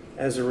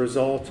as a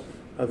result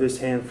of this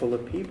handful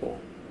of people.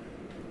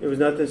 It was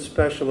nothing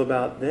special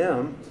about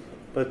them,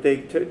 but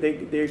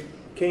they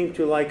came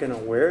to like an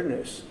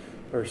awareness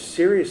or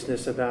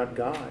seriousness about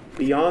God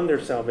beyond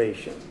their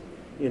salvation.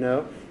 You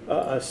know,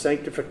 a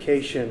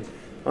sanctification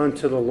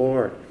unto the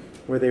Lord,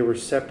 where they were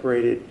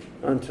separated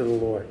unto the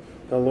Lord.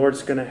 The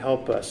Lord's going to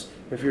help us.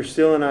 If you're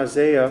still in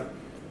Isaiah,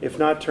 if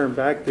not, turn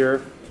back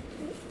there.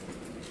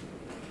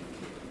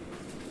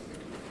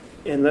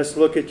 And let's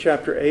look at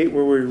chapter 8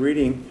 where we're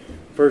reading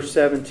verse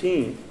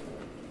 17.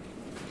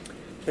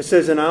 It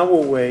says, and I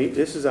will wait,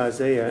 this is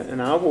Isaiah,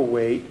 and I will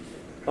wait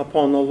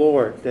upon the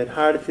Lord that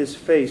hideth his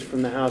face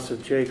from the house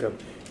of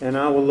Jacob, and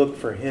I will look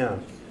for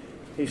him.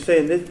 He's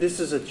saying this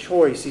is a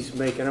choice he's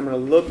making. I'm going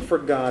to look for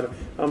God.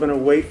 I'm going to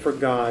wait for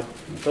God.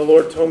 The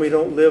Lord told me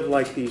don't live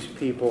like these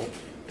people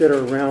that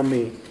are around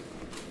me.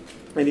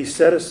 And he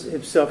set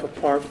himself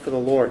apart for the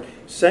Lord.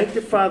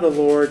 Sanctify the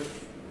Lord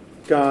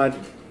God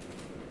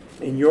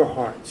in your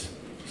hearts.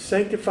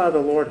 Sanctify the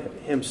Lord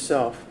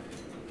himself.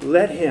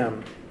 Let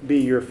him be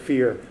your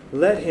fear.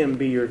 Let him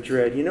be your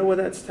dread. You know what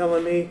that's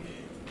telling me?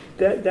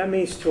 That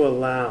means to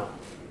allow.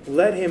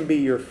 Let him be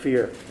your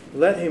fear.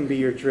 Let him be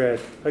your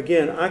dread.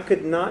 Again, I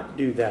could not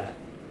do that.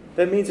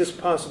 That means it's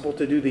possible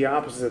to do the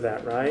opposite of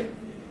that, right?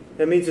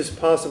 That means it's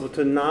possible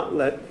to not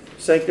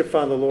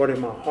sanctify the Lord in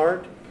my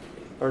heart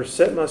or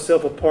set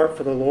myself apart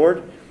for the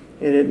Lord.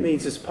 And it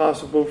means it's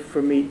possible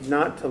for me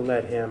not to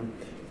let him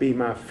be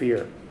my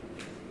fear.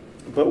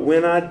 But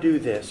when I do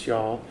this,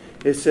 y'all,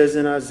 it says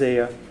in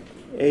Isaiah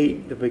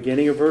 8, the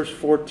beginning of verse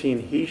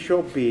 14, he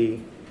shall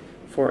be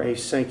for a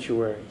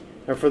sanctuary.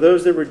 Now, for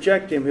those that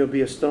reject him, he'll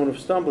be a stone of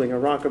stumbling, a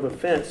rock of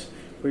offense.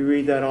 We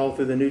read that all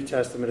through the New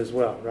Testament as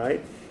well,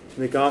 right?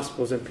 In the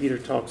Gospels, and Peter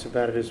talks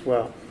about it as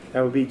well.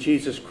 That would be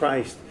Jesus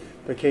Christ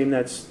became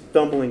that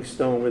stumbling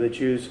stone where the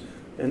Jews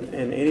and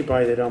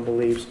anybody that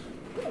unbelieves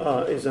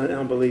is an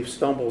unbelief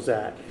stumbles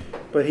at.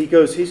 But he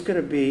goes, he's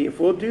going to be, if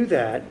we'll do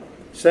that,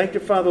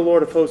 sanctify the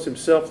Lord of hosts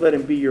himself, let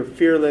him be your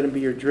fear, let him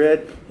be your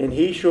dread, and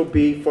he shall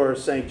be for a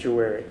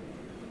sanctuary.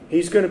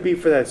 He's going to be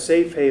for that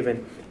safe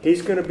haven.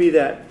 He's going to be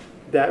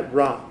that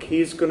rock.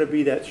 He's going to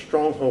be that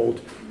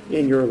stronghold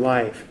in your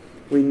life.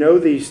 We know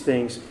these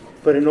things,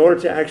 but in order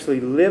to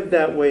actually live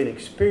that way and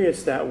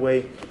experience that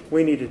way,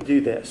 we need to do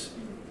this.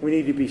 We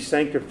need to be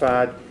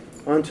sanctified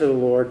unto the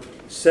Lord,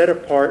 set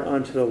apart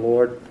unto the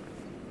Lord.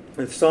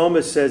 And the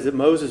psalmist says that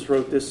Moses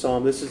wrote this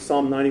psalm. This is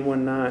Psalm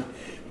 91:9.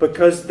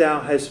 Because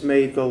thou hast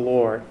made the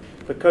Lord,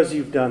 because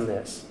you've done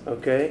this,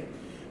 okay?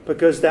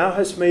 Because thou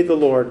hast made the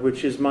Lord,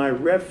 which is my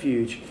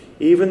refuge,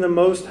 even the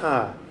Most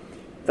High,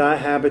 thy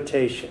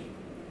habitation.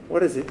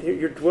 What is it?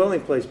 Your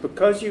dwelling place.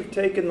 Because you've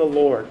taken the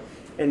Lord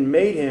and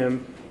made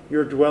him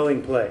your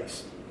dwelling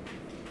place.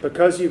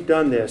 Because you've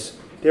done this,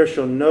 there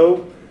shall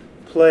no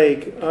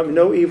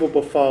evil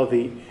befall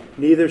thee,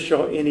 neither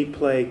shall any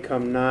plague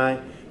come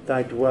nigh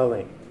thy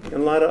dwelling. And a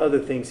lot of other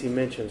things he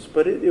mentions.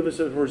 But it was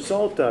a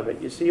result of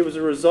it. You see, it was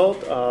a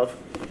result of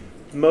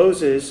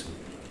Moses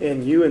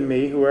and you and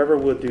me, whoever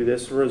would do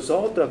this, a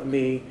result of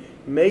me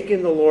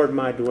making the Lord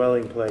my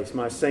dwelling place,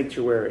 my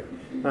sanctuary,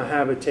 my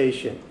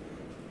habitation.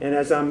 And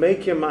as I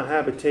make him my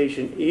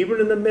habitation,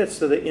 even in the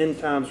midst of the end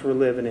times we're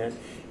living in,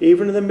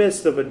 even in the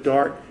midst of a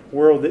dark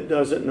world that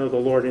doesn't know the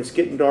Lord, and it's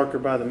getting darker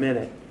by the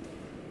minute,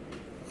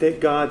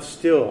 that God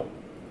still,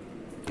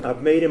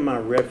 I've made him my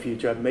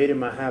refuge, I've made him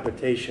my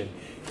habitation.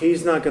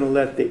 He's not going to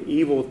let the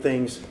evil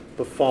things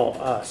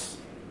befall us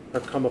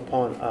or come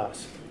upon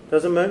us.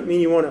 Doesn't mean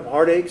you won't have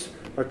heartaches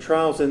or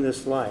trials in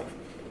this life.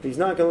 He's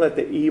not going to let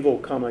the evil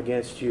come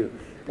against you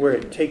where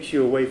it takes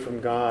you away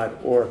from God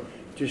or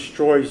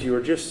destroys you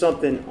or just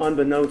something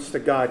unbeknownst to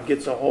God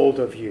gets a hold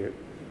of you.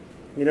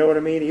 You know what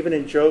I mean? Even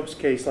in Job's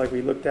case, like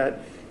we looked at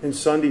in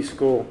Sunday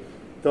school,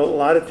 a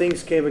lot of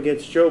things came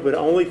against Job, but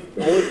only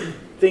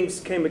things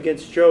came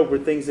against Job were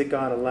things that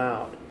God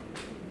allowed.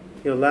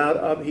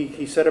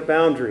 He set a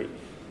boundary.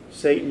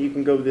 Satan, you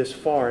can go this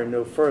far and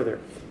no further,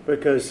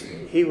 because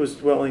he was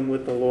dwelling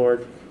with the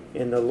Lord,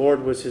 and the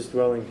Lord was his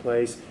dwelling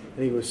place,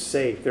 and he was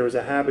safe. There was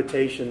a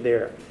habitation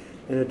there,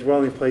 and a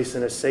dwelling place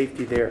and a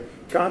safety there.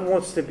 God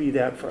wants to be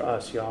that for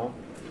us, y'all.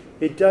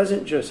 It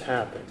doesn't just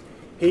happen.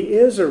 He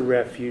is a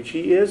refuge.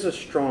 He is a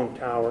strong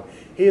tower.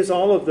 He is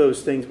all of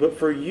those things. But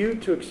for you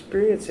to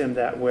experience him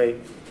that way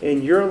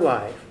in your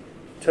life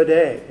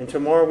today and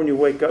tomorrow when you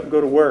wake up and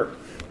go to work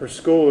or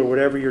school or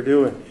whatever you're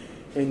doing,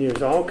 and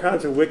there's all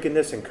kinds of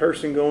wickedness and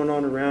cursing going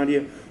on around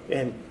you,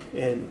 and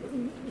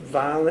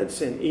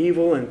violence and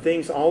evil and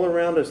things all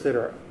around us that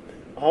are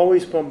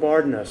always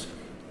bombarding us.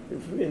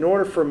 In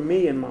order for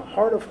me in my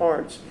heart of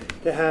hearts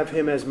to have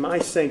him as my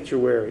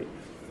sanctuary,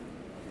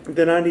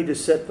 then I need to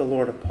set the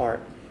Lord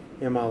apart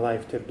in my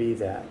life to be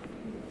that.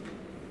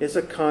 It's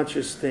a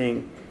conscious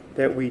thing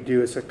that we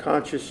do. It's a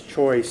conscious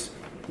choice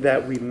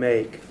that we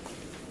make.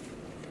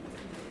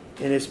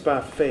 And it's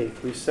by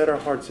faith. We set our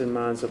hearts and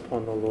minds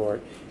upon the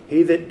Lord.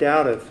 He that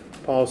doubteth,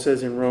 Paul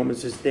says in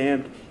Romans, is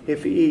damned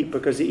if he eat,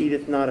 because he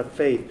eateth not of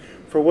faith.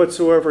 For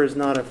whatsoever is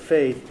not of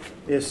faith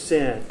is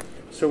sin.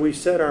 So we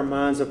set our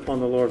minds upon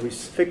the Lord. We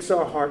fix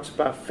our hearts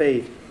by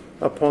faith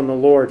upon the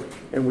Lord,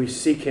 and we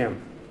seek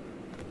him.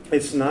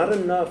 It's not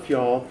enough,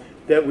 y'all,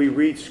 that we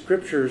read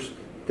scriptures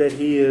that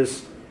he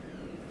is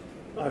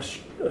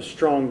a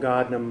strong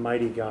God and a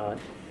mighty God.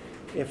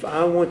 If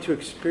I want to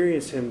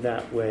experience him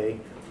that way,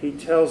 he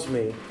tells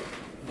me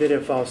that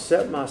if I'll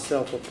set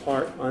myself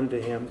apart unto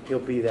him, he'll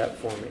be that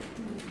for me.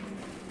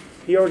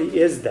 He already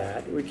is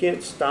that. We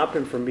can't stop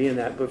him from being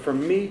that. But for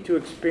me to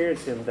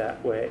experience him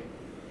that way,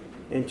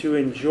 and to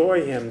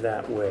enjoy him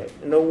that way,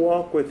 and to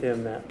walk with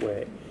him that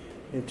way,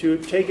 and to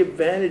take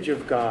advantage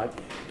of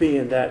God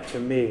being that to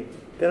me,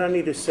 then I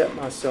need to set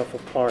myself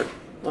apart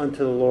unto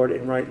the Lord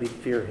and rightly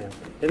fear him.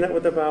 Isn't that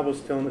what the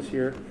Bible's telling us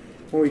here?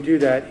 When we do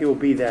that, he will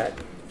be that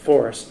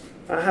for us.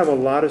 I have a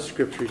lot of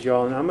scriptures,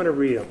 y'all, and I'm going to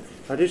read them.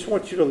 I just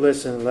want you to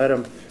listen and let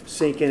them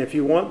sink in. If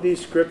you want these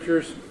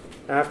scriptures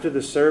after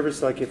the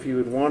service, like if you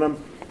would want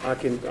them,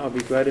 I'll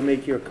be glad to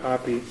make you a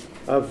copy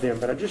of them.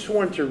 But I just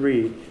wanted to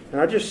read, and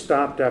I just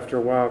stopped after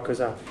a while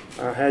because I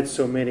had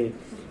so many.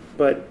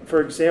 But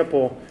for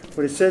example,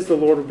 when it says the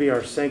Lord will be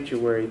our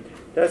sanctuary,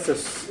 that's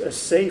a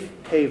safe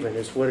haven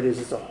is what it is.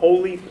 It's a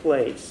holy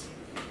place,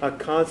 a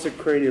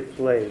consecrated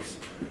place.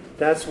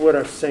 That's what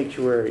our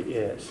sanctuary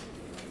is.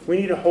 We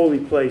need a holy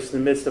place in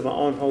the midst of an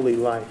unholy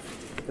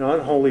life, an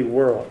unholy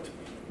world.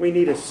 We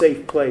need a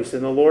safe place,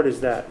 and the Lord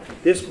is that.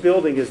 This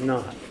building is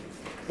not.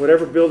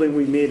 Whatever building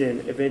we meet in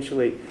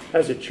eventually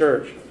as a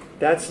church,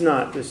 that's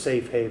not the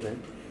safe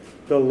haven.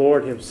 The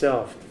Lord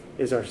himself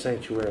is our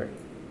sanctuary.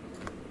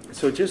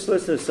 So just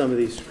listen to some of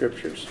these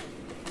scriptures.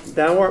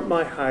 Thou art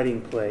my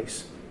hiding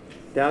place.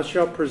 Thou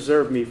shalt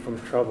preserve me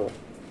from trouble.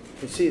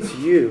 You see, it's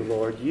you,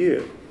 Lord,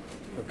 you.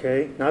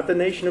 Okay? Not the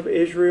nation of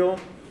Israel,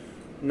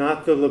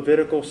 not the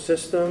Levitical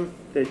system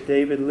that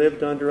David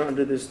lived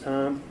under this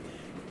time.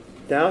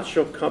 Thou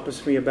shalt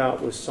compass me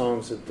about with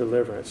songs of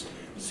deliverance.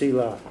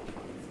 Selah.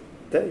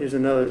 That is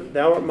another.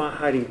 Thou art my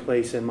hiding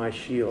place and my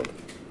shield.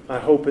 I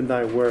hope in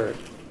thy word.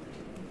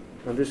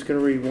 I'm just going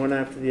to read one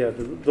after the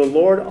other. The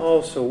Lord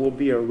also will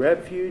be a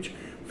refuge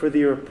for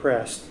the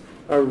oppressed,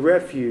 a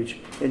refuge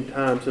in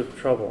times of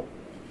trouble.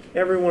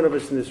 Every one of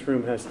us in this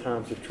room has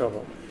times of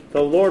trouble.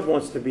 The Lord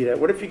wants to be that.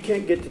 What if you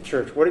can't get to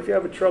church? What if you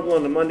have a trouble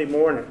on a Monday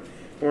morning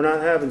and we're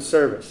not having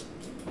service?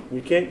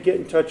 You can't get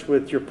in touch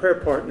with your prayer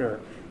partner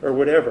or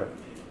whatever.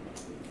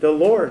 The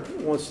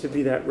Lord wants to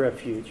be that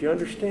refuge. You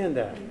understand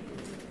that?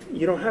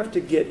 You don't have to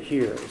get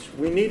here.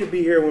 We need to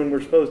be here when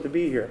we're supposed to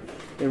be here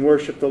and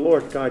worship the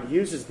Lord. God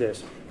uses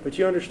this. But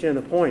you understand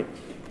the point.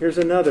 Here's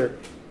another.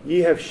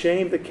 Ye have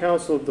shamed the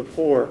counsel of the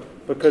poor,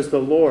 because the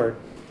Lord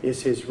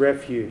is his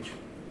refuge.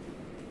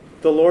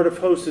 The Lord of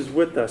hosts is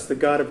with us. The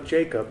God of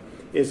Jacob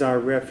is our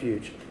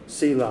refuge.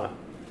 Selah.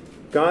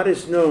 God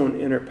is known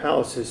in her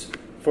palaces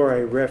for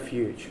a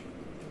refuge.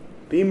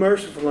 Be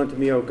merciful unto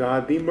me, O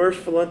God. Be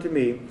merciful unto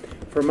me,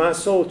 for my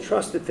soul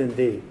trusteth in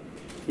thee.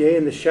 Yea,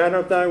 in the shadow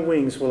of thy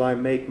wings will I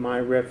make my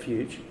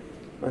refuge,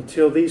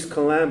 until these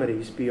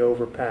calamities be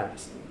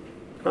overpassed.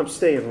 I'm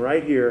staying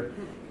right here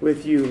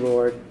with you,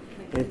 Lord,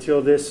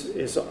 until this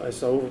is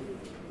over.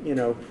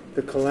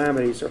 The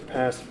calamities are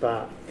passed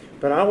by.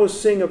 But I will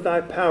sing of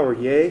thy power,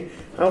 yea,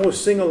 I will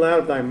sing aloud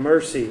of thy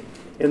mercy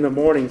in the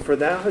morning, for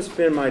thou hast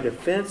been my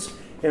defense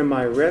and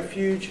my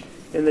refuge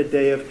in the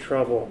day of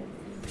trouble.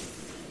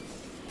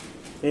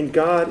 And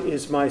God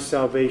is my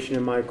salvation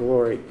and my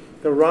glory.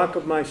 The rock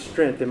of my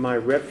strength and my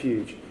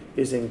refuge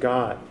is in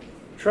God.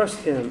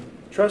 Trust in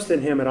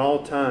him at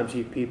all times,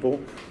 ye people.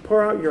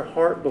 Pour out your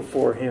heart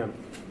before him.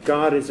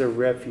 God is a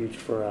refuge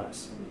for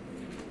us.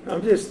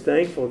 I'm just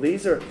thankful.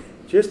 These are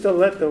just to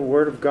let the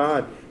word of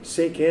God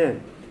sink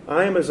in.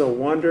 I am as a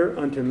wonder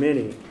unto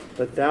many,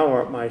 but thou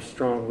art my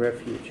strong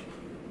refuge.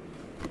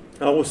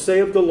 I will say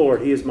of the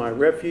Lord, he is my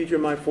refuge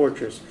and my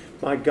fortress,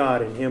 my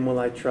God, in him will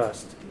I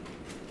trust.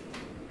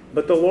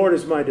 But the Lord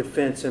is my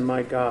defense, and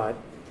my God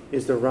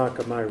is the rock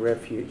of my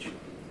refuge.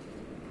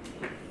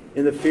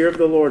 In the fear of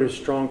the Lord is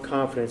strong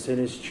confidence, and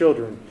his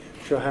children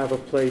shall have a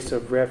place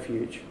of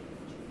refuge.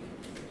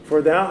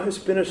 For thou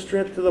hast been a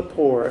strength to the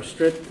poor, a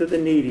strength to the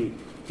needy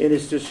in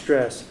his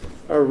distress,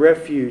 a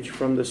refuge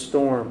from the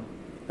storm,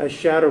 a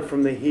shadow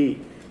from the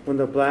heat, when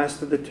the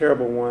blast of the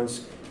terrible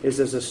ones is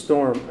as a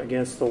storm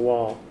against the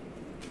wall.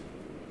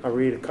 I'll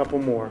read a couple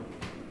more.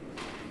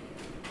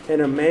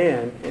 And a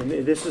man, and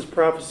this is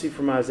prophecy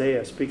from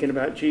Isaiah, speaking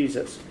about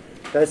Jesus.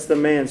 That's the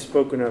man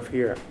spoken of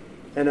here.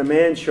 And a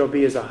man shall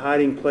be as a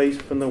hiding place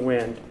from the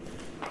wind,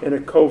 and a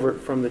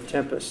covert from the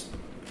tempest,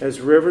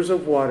 as rivers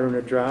of water in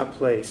a dry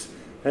place,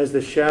 as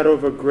the shadow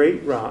of a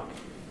great rock,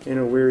 in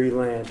a weary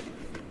land.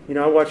 You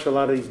know, I watch a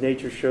lot of these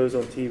nature shows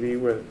on TV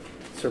where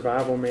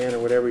Survival Man or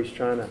whatever, he's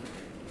trying to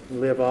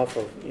live off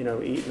of,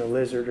 eating a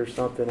lizard or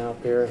something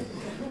out there,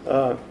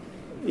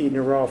 eating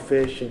a raw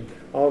fish and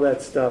all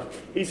that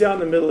stuff. He's out in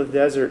the middle of the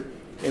desert,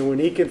 and when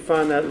he can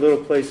find that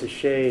little place of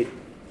shade,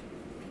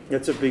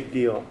 that's a big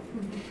deal.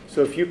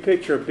 So if you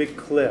picture a big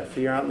cliff,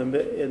 you're out in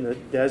the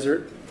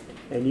desert,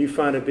 and you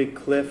find a big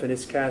cliff, and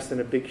it's casting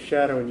a big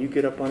shadow, and you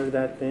get up under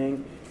that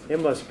thing, it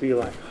must be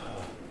like,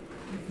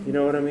 you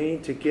know what I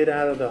mean? To get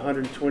out of the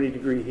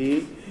 120-degree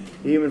heat,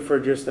 even for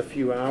just a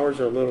few hours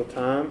or a little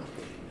time.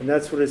 And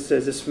that's what it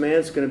says. This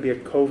man's going to be a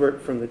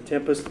covert from the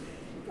tempest,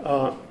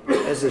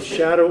 as a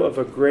shadow of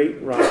a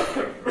great rock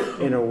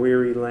in a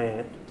weary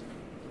land.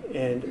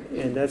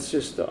 And that's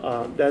just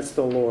that's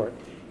the Lord.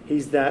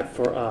 He's that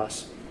for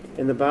us.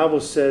 And the Bible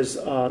says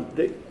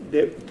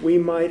that we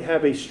might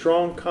have a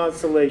strong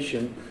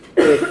consolation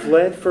who have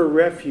fled for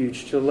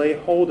refuge to lay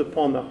hold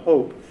upon the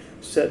hope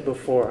set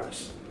before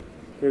us.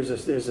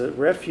 There's a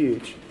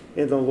refuge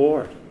in the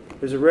Lord.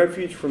 There's a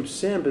refuge from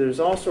sin, but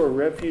there's also a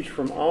refuge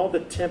from all the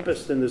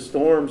tempests and the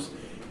storms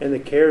and the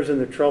cares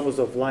and the troubles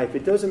of life.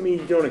 It doesn't mean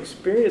you don't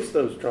experience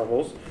those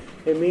troubles.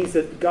 It means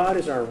that God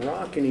is our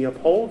rock and He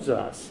upholds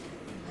us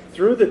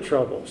through the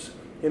troubles.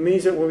 It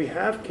means that when we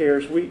have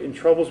cares and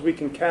troubles, we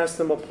can cast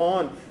them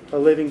upon a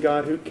living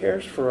God who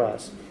cares for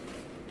us.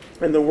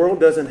 And the world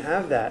doesn't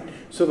have that.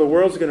 So the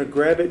world's going to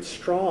grab its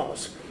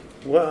straws.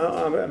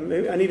 Well,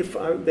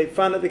 they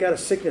find out they got a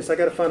sickness. I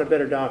got to find a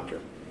better doctor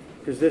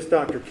because this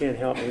doctor can't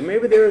help me.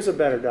 Maybe there is a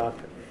better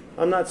doctor.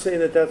 I'm not saying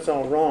that that's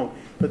all wrong.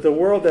 But the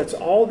world, that's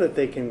all that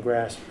they can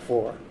grasp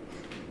for.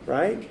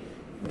 Right?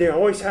 They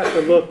always have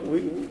to look,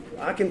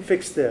 I can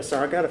fix this,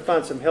 or I got to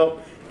find some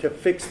help to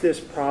fix this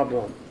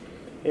problem.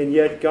 And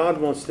yet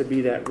God wants to be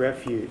that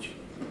refuge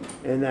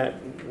and that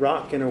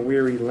rock in a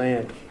weary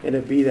land. And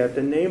to be that.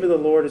 The name of the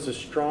Lord is a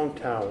strong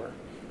tower.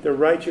 The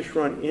righteous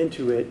run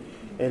into it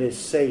and is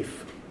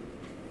safe.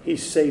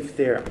 He's safe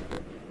there.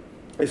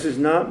 This is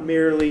not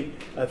merely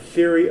a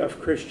theory of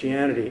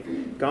Christianity.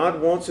 God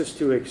wants us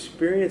to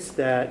experience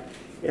that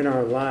in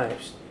our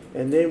lives.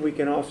 And then we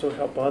can also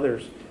help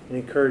others and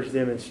encourage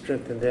them and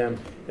strengthen them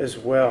as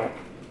well.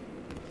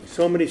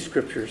 So many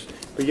scriptures.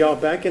 But y'all,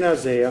 back in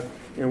Isaiah,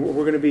 and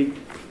we're going to be,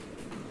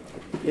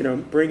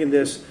 bringing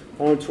this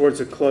on towards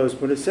a close.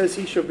 When it says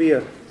He shall be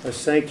a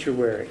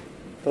sanctuary,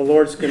 the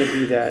Lord's going to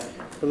be that.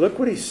 But look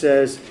what He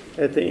says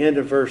at the end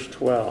of verse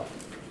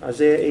 12.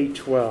 Isaiah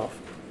 8:12.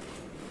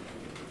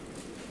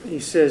 He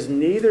says,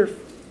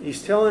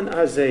 he's telling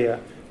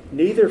Isaiah,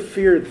 neither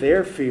fear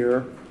their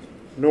fear,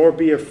 nor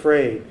be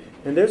afraid.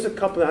 And there's a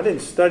couple, I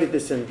didn't study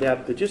this in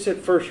depth, but just at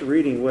first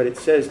reading what it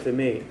says to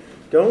me.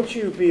 Don't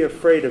you be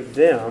afraid of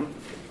them.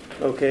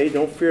 Okay,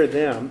 don't fear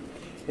them.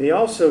 And he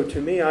also, to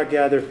me, I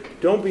gather,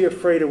 don't be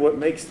afraid of what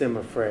makes them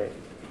afraid.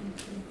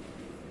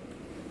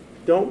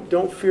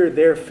 Don't fear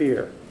their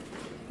fear.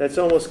 That's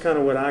almost kind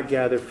of what I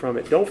gather from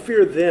it. Don't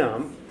fear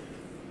them.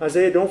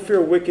 Isaiah, don't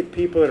fear wicked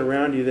people that are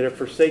around you that have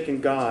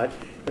forsaken God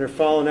and are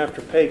following after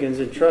pagans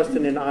and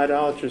trusting in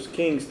idolatrous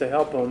kings to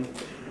help them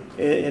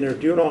and are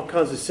doing all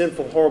kinds of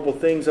sinful, horrible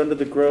things under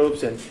the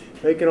groves and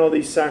making all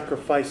these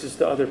sacrifices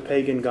to other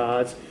pagan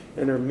gods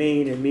and are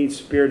mean and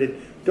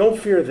mean-spirited. Don't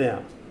fear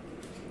them.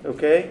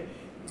 Okay?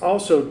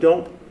 Also,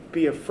 don't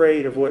be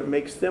afraid of what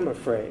makes them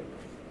afraid.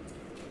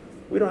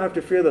 We don't have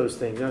to fear those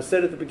things. And I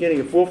said at the beginning,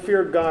 if we'll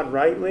fear God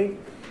rightly,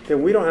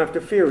 then we don't have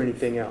to fear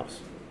anything else.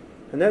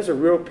 And there's a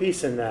real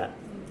peace in that.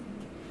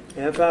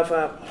 And if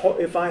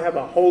I have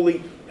a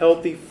holy,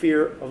 healthy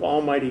fear of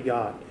Almighty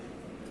God,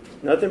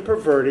 nothing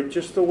perverted,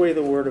 just the way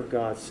the Word of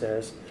God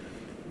says,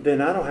 then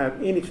I don't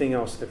have anything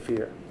else to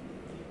fear.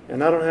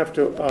 And I don't have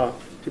to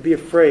be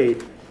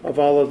afraid of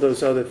all of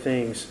those other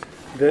things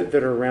that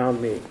are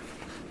around me.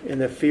 And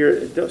the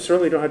fear,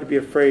 certainly don't have to be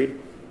afraid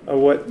of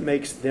what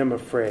makes them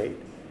afraid.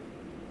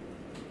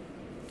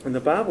 And the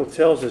Bible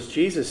tells us,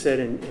 Jesus said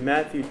in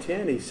Matthew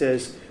 10, He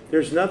says,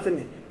 there's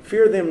nothing,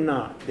 fear them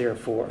not,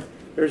 therefore.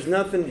 There's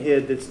nothing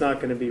hid that's not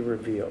going to be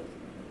revealed.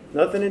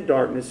 Nothing in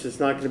darkness that's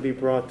not going to be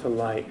brought to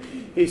light.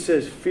 He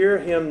says, fear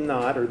him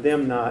not, or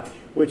them not,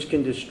 which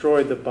can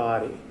destroy the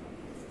body.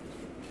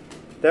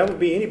 That would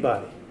be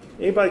anybody.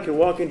 Anybody can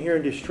walk in here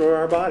and destroy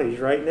our bodies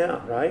right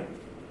now, right?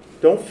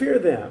 Don't fear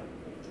them.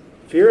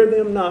 Fear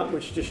them not,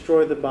 which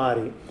destroy the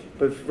body,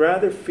 but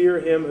rather fear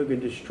Him who can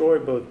destroy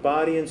both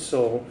body and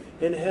soul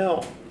in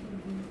hell.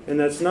 And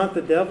that's not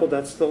the devil,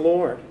 that's the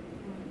Lord.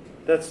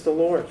 That's the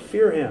Lord.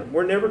 Fear Him.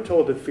 We're never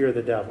told to fear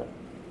the devil.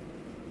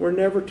 We're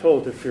never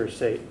told to fear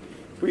Satan.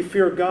 If we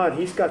fear God,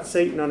 He's got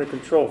Satan under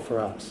control for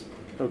us.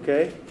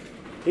 Okay?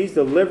 He's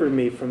delivered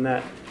me from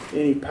that,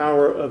 any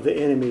power of the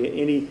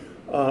enemy, any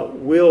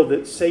will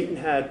that Satan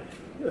had,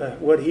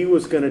 what he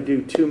was going to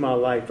do to my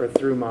life or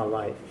through my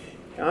life.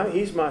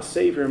 He's my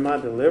Savior and my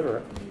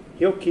deliverer.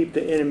 He'll keep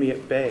the enemy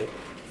at bay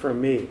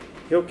from me.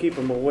 He'll keep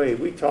him away.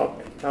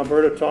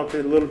 Alberto talked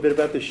a little bit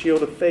about the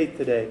shield of faith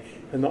today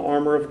and the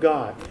armor of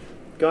God.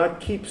 God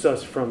keeps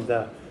us from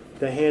the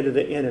hand of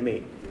the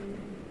enemy.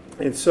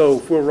 And so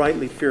if we'll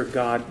rightly fear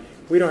God,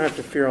 we don't have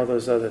to fear all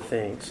those other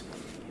things.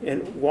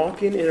 And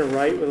walking in a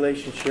right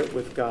relationship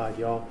with God,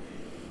 y'all,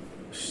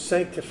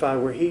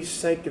 sanctified, where He's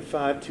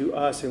sanctified to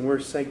us and we're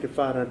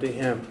sanctified unto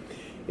Him,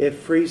 it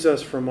frees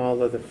us from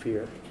all other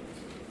fear.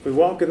 We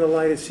walk in the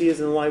light as He is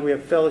in the light. We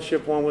have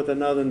fellowship one with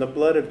another. And the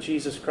blood of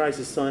Jesus Christ,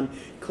 His Son,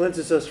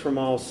 cleanses us from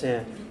all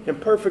sin.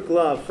 And perfect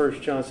love,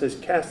 1 John says,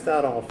 cast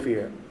out all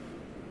fear.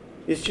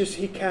 It's just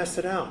He casts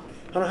it out.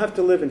 I don't have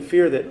to live in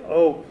fear that,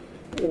 oh,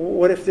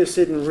 what if this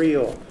isn't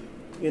real?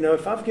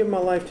 If I've given my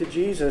life to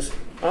Jesus,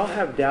 I'll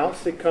have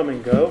doubts that come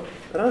and go.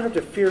 But I don't have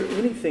to fear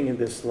anything in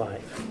this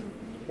life.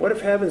 What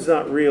if heaven's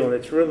not real and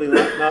it's really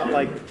not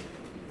like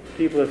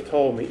people have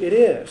told me? It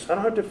is. I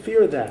don't have to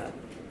fear that.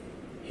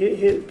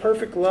 His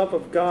perfect love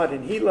of God,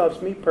 and He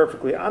loves me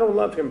perfectly. I don't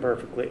love Him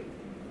perfectly.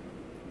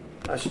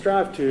 I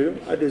strive to.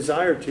 I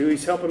desire to.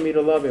 He's helping me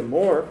to love Him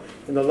more.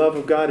 And the love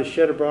of God is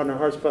shed abroad in our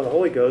hearts by the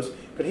Holy Ghost.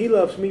 But He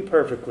loves me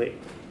perfectly.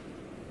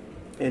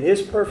 And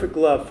His perfect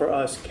love for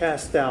us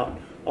casts out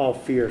all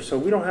fear. So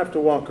we don't have to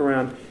walk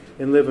around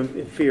and live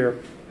in fear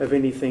of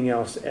anything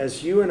else.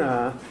 As you and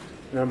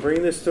I'm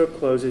bringing this to a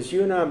close, as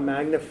you and I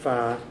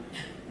magnify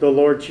the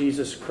Lord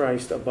Jesus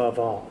Christ above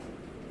all,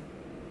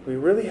 we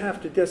really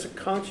have to, that's a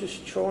conscious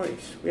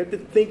choice. We have to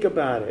think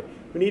about it.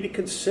 We need to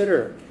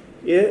consider,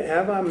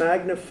 have I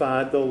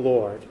magnified the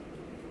Lord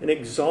and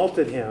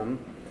exalted Him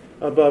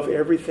above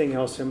everything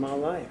else in my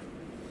life?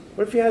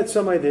 What if you had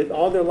somebody that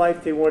all their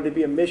life they wanted to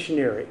be a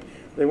missionary?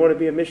 They wanted to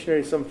be a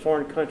missionary in some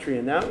foreign country,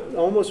 and that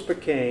almost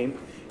became,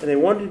 and they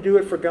wanted to do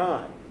it for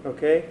God,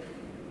 okay?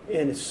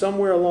 And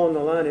somewhere along the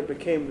line,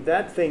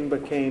 that thing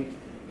became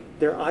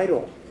their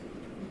idol.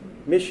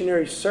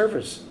 Missionary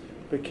service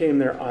became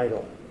their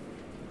idol,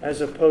 as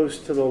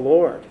opposed to the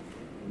Lord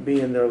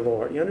being their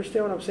Lord. You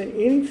understand what I'm saying?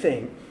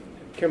 Anything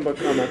can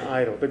become an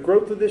idol. The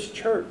growth of this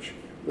church.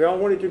 We all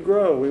want it to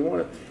grow. We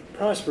want to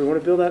prosper. We want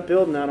to build that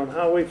building out on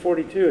Highway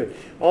 42.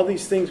 All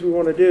these things we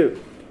want to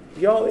do.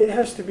 Y'all, it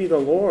has to be the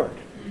Lord.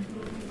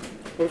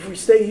 But if we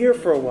stay here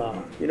for a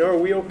while, are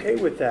we okay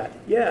with that?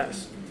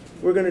 Yes.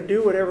 We're going to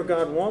do whatever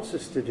God wants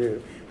us to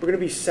do. We're going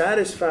to be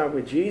satisfied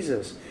with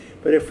Jesus.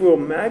 But if we'll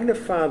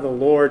magnify the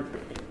Lord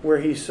where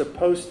He's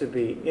supposed to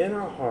be, in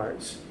our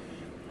hearts,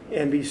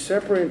 and be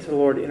separated to the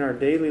Lord in our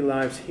daily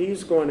lives,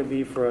 He's going to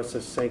be for us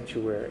a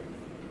sanctuary.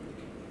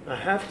 I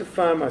have to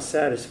find my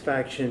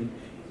satisfaction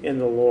in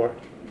the Lord,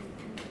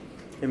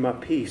 in my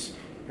peace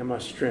and my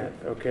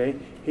strength, okay?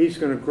 He's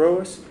going to grow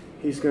us.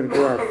 He's going to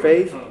grow our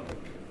faith.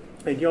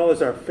 And y'all,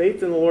 as our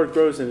faith in the Lord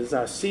grows, and as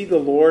I see the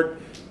Lord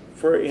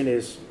in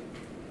His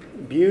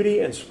beauty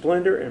and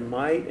splendor and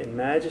might and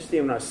majesty,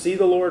 and when I see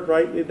the Lord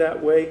rightly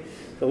that way,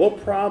 the little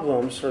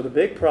problems or the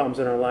big problems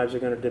in our lives are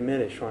going to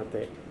diminish, aren't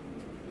they?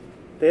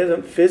 They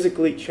haven't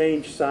physically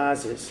changed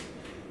sizes,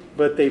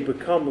 but they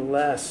become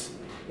less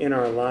in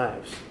our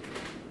lives.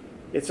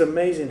 It's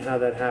amazing how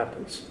that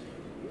happens.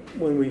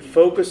 When we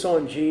focus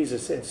on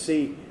Jesus and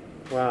see,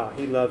 wow,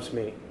 He loves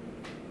me.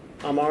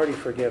 I'm already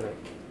forgiven.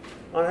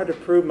 I don't have to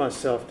prove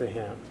myself to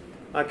Him.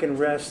 I can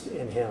rest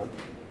in Him.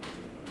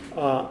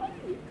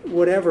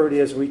 Whatever it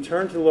is, we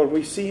turn to the Lord.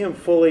 We see Him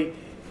fully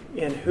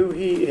in who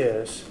He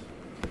is.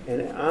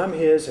 And I'm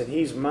His and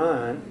He's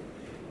mine.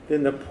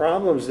 Then the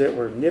problems that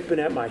were nipping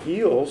at my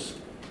heels,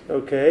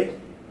 okay,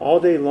 all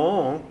day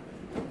long,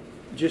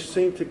 just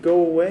seem to go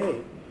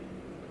away.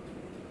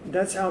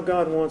 That's how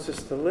God wants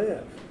us to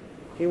live.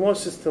 He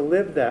wants us to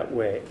live that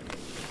way.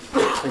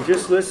 And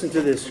just listen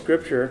to this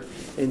scripture.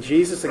 And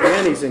Jesus,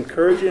 again, He's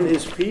encouraging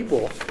His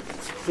people.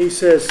 He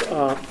says,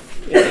 and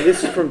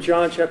this is from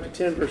John chapter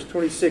 10, verse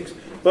 26,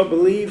 but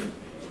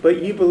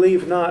ye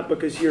believe not,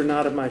 because you're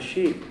not of my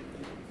sheep.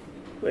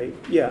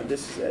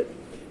 This is it.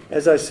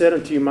 As I said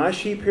unto you, my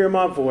sheep hear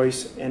my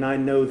voice, and I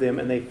know them,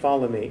 and they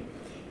follow me.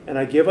 And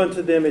I give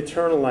unto them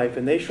eternal life,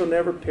 and they shall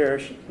never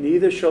perish,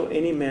 neither shall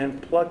any man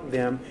pluck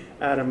them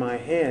out of my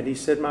hand. He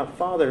said, my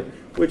Father,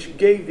 which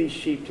gave these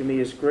sheep to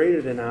me, is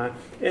greater than I,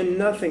 and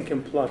nothing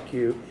can pluck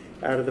you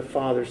out of the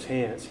Father's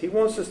hands. He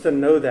wants us to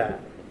know that.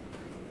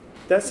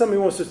 That's something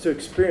He wants us to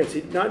experience.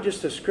 Not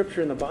just a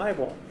scripture in the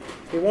Bible.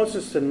 He wants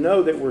us to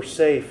know that we're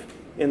safe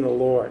in the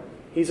Lord.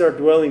 He's our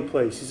dwelling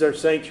place. He's our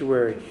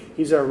sanctuary.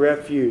 He's our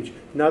refuge.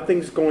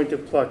 Nothing's going to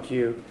pluck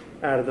you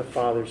out of the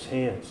Father's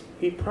hands.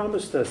 He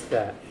promised us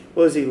that.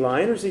 Well, is He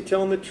lying or is He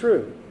telling the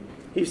truth?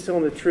 He's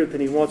telling the truth,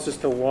 and He wants us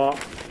to walk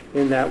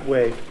in that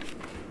way.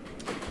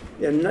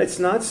 And it's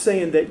not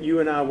saying that you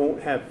and I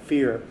won't have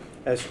fear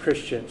as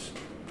Christians.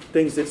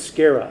 Things that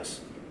scare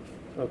us.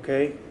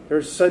 Okay?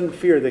 There's sudden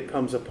fear that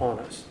comes upon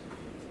us.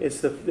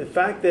 It's the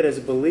fact that as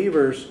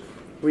believers,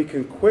 we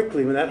can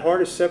quickly, when that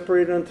heart is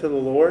separated unto the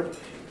Lord,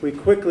 we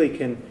quickly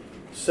can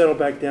settle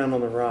back down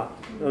on the rock.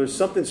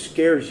 Something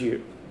scares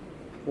you.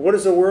 What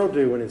does the world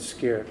do when it's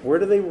scared? Where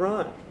do they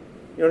run?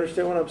 You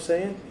understand what I'm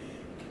saying?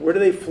 Where do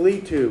they flee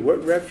to?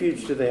 What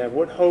refuge do they have?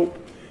 What hope?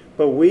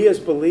 But we as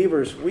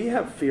believers, we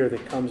have fear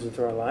that comes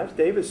into our lives.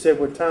 David said,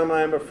 what time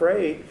I am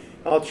afraid,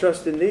 I'll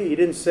trust in Thee. He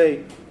didn't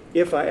say,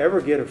 if I ever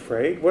get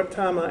afraid. What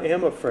time I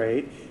am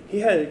afraid.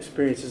 He had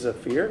experiences of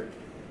fear.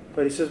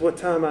 But he says, what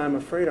time I am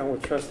afraid, I will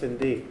trust in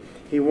Thee.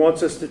 He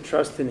wants us to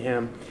trust in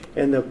Him.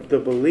 And the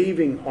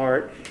believing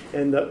heart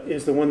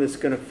is the one that's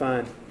going to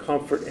find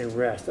comfort and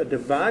rest. A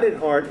divided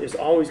heart is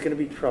always going to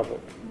be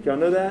troubled. Y'all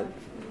know that?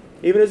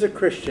 Even as a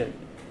Christian,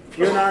 if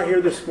you're not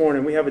here this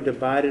morning, we have a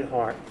divided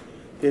heart.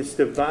 It's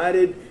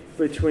divided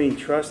between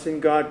trusting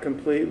God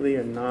completely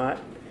and not,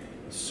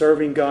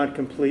 serving God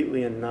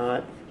completely and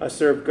not. I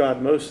serve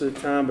God most of the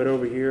time, but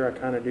over here I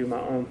kind of do my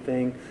own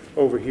thing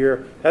over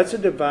here. That's a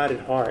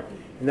divided heart.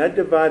 And that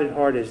divided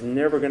heart is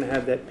never going to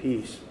have that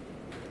peace.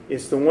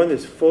 It's the one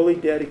that's fully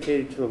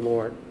dedicated to the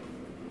Lord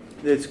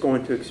that's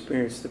going to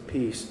experience the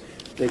peace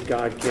that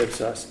God gives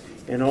us,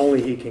 and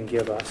only He can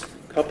give us.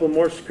 A couple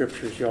more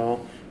scriptures,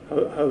 y'all.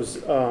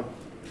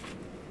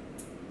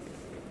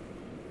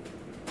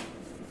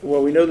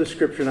 Well, we know the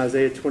scripture in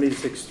Isaiah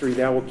 26:3.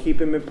 Thou wilt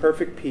keep him in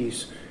perfect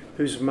peace,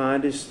 whose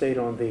mind is stayed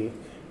on Thee,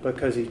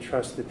 because he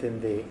trusteth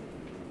in Thee.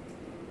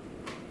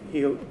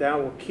 Thou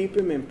wilt keep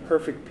him in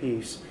perfect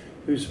peace,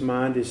 whose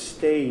mind is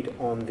stayed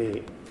on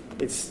Thee.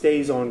 It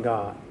stays on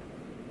God.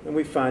 And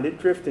we find it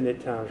drifting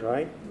at times,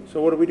 right?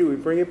 So what do? We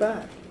bring it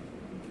back.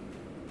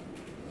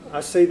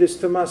 I say this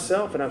to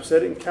myself, and I've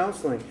said it in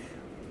counseling.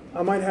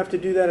 I might have to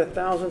do that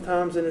 1,000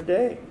 times in a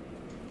day.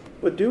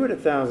 But do it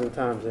 1,000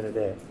 times in a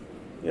day.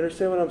 You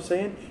understand what I'm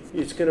saying?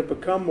 It's going to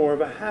become more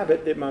of a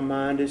habit that my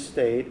mind is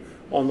stayed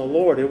on the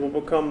Lord. It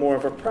will become more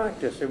of a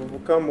practice. It will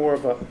become more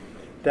of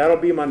that'll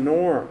be my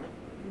norm.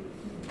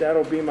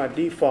 That'll be my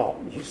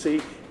default. You see,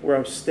 where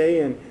I'm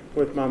staying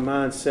with my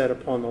mind set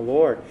upon the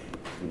Lord.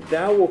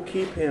 Thou will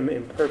keep him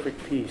in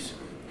perfect peace,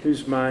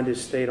 whose mind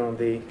is stayed on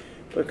Thee,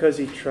 because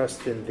he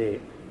trusts in Thee.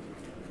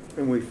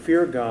 And we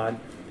fear God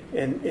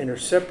and are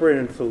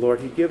separated from the Lord.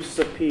 He gives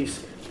us a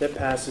peace that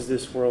passes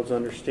this world's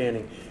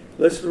understanding.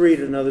 Let's read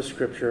another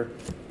scripture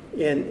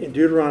in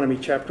Deuteronomy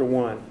chapter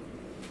 1.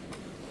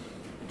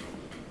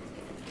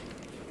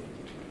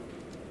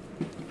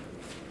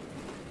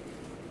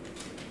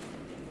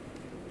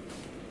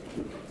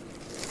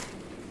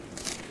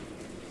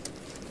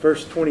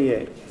 Verse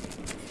 28.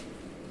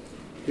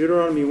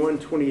 Deuteronomy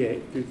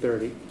 1:28 through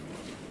 30.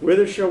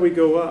 Whither shall we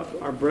go up?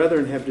 Our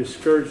brethren have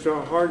discouraged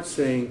our hearts,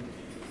 saying,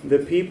 the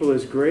people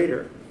is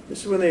greater.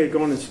 This is when they had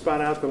gone and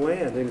spied out the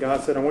land. And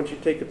God said, I want you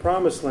to take the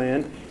promised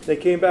land. They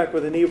came back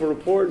with an evil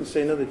report and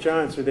say, no, the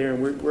giants are there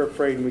and we're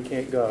afraid and we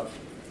can't go.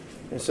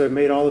 And so it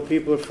made all the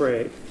people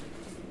afraid.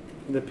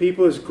 And the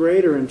people is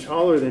greater and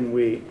taller than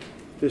we.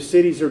 The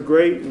cities are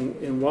great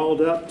and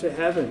walled up to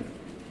heaven.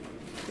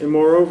 And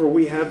moreover,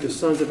 we have the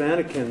sons of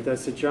Anakim,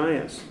 that's the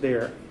giants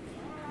there.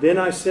 Then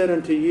I said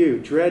unto you,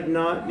 dread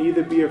not,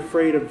 neither be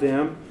afraid of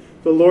them.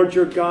 The Lord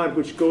your God,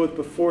 which goeth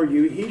before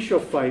you, He shall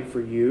fight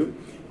for you,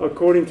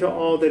 according to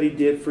all that He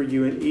did for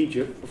you in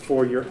Egypt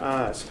before your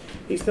eyes.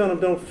 He's telling them,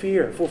 don't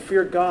fear. If we'll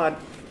fear God,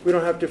 we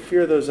don't have to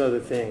fear those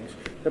other things.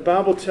 The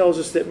Bible tells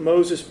us that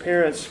Moses'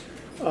 parents,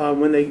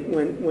 when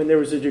there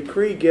was a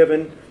decree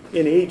given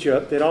in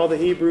Egypt that all the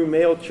Hebrew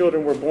male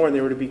children were born,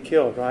 they were to be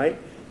killed, right?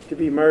 To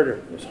be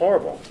murdered. It was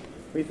horrible.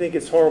 We think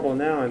it's horrible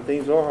now, and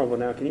things are horrible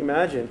now. Can you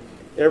imagine?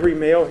 Every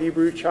male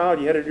Hebrew child,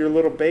 you had your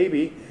little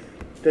baby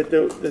that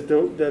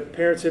the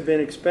parents had been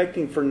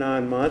expecting for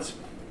 9 months.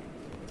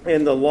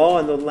 And the law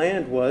in the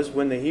land was,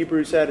 when the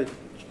Hebrews had a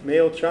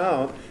male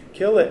child,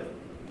 kill it.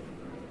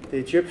 The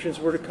Egyptians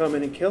were to come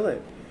in and kill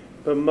it.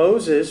 But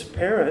Moses'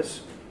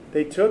 parents,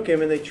 they took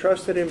him and they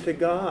trusted him to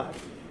God.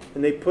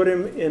 And they put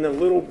him in a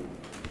little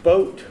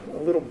boat,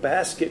 a little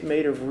basket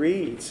made of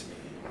reeds.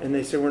 And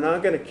they said, we're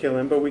not going to kill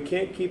him, but we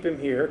can't keep him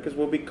here because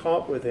we'll be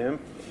caught with him.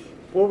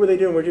 What were they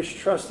doing? We're just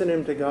trusting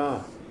him to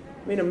God.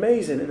 I mean,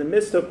 amazing. In the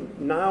midst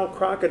of Nile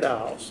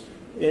crocodiles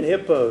and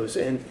hippos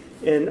and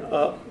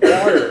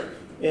water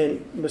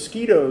and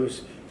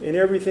mosquitoes and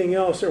everything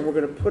else, and we're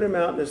going to put him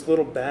out in this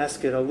little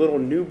basket, a little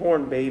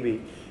newborn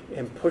baby,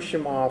 and push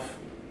him off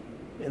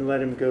and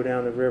let him go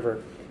down the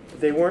river.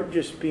 They weren't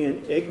just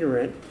being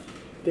ignorant.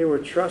 They were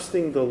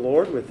trusting the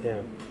Lord with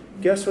him.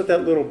 Guess what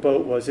that little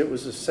boat was? It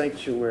was a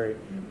sanctuary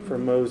for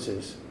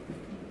Moses.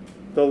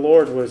 The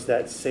Lord was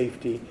that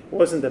safety. It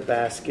wasn't the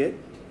basket.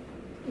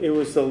 It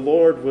was the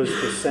Lord was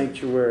the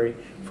sanctuary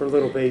for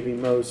little baby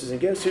Moses. And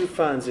guess who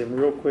finds him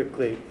real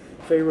quickly?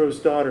 Pharaoh's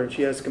daughter, and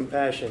she has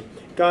compassion.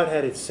 God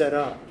had it set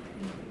up.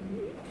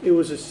 It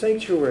was a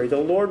sanctuary. The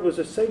Lord was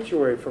a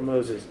sanctuary for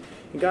Moses.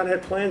 And God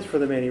had plans for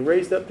the man. He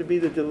raised up to be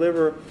the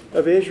deliverer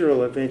of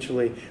Israel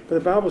eventually. But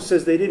the Bible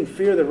says they didn't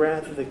fear the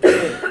wrath of the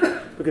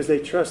king because they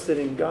trusted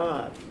in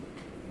God.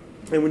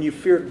 And when you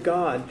fear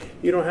God,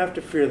 you don't have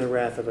to fear the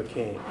wrath of a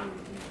king.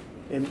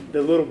 And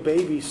the little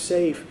baby's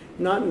safe,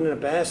 not in a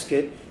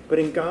basket, but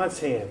in God's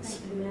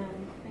hands.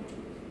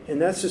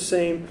 And that's the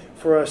same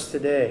for us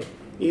today.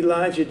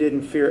 Elijah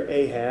didn't fear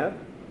Ahab.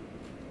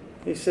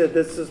 He said,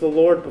 this is the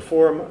Lord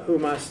before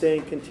whom I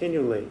stand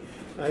continually.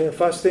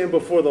 If I stand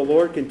before the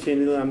Lord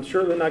continually, I'm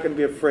surely not going to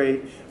be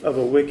afraid of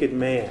a wicked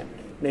man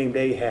named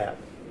Ahab.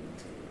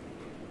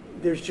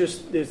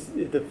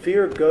 The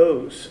fear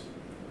goes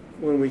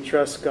when we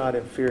trust God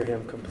and fear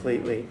Him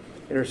completely.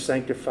 and are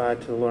sanctified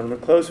to the Lord. I'm going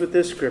to close with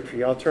this scripture.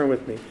 Y'all turn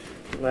with me.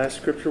 The last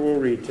scripture we'll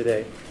read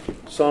today.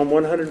 Psalm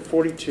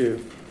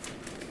 142.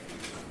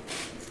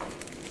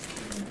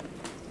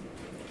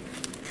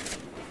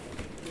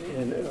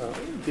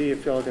 And D,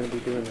 if y'all are going to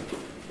be doing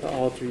the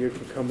altar, you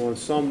can come on.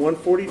 Psalm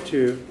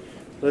 142.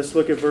 Let's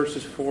look at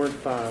verses 4 and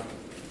 5.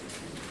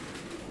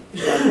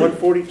 Psalm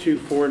 142,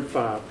 4 and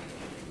 5.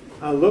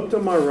 I looked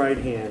on my right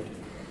hand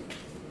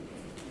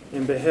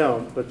and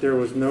beheld, but there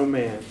was no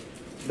man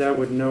that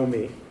would know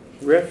me.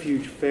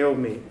 Refuge failed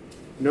me.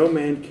 No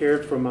man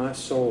cared for my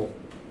soul.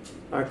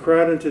 I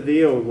cried unto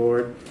thee, O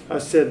Lord. I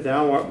said,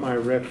 Thou art my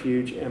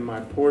refuge and my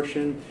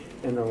portion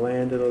in the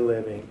land of the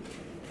living.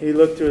 He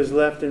looked to his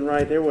left and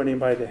right. There wasn't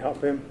anybody to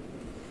help him.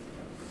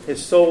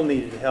 His soul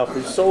needed help.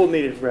 His soul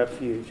needed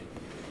refuge.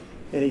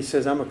 And he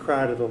says, I'm a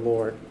cry to the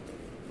Lord.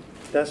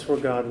 That's where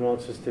God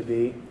wants us to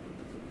be.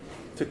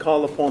 To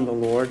call upon the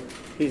Lord.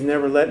 He's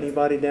never let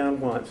anybody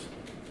down once.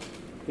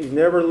 He's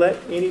never let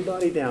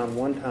anybody down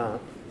one time.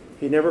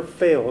 He never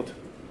failed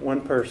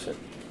one person.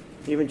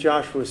 Even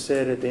Joshua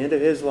said at the end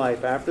of his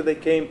life, after they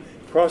came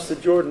across the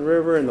Jordan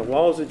River and the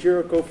walls of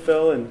Jericho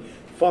fell and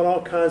fought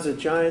all kinds of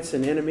giants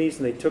and enemies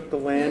and they took the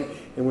land,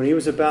 and when he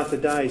was about to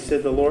die, he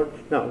said, the Lord,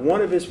 not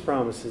one of his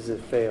promises has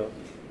failed.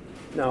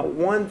 Not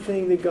one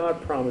thing that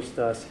God promised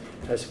us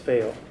has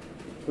failed.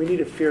 We need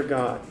to fear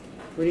God.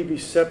 We need to be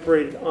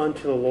separated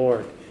unto the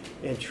Lord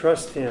and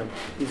trust Him.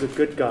 He's a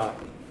good God.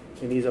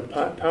 And He's a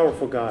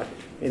powerful God.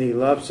 And He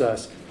loves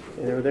us.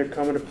 And they're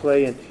coming to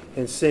play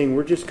and sing.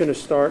 We're just going to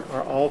start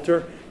our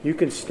altar. You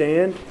can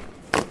stand.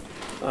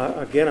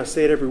 Again, I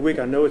say it every week.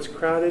 I know it's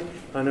crowded.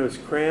 I know it's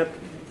cramped.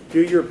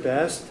 Do your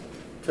best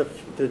to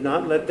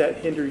not let that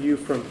hinder you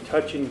from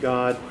touching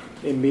God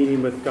and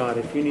meeting with God.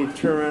 If you need to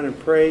turn around and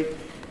pray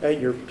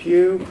at your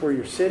pew where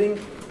you're sitting,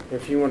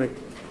 if you want to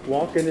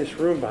walk in this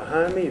room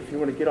behind me, if you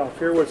want to get off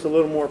here where it's a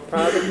little more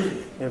private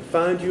and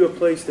find you a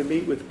place to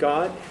meet with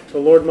God, the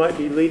Lord might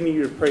be leading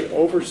you to pray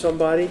over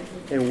somebody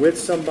and with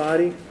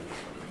somebody.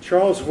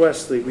 Charles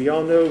Wesley, we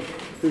all know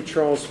who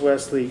Charles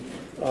Wesley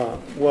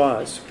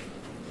was.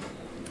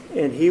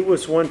 And he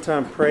was one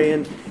time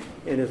praying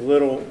in his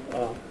little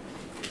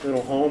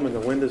home, and the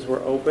windows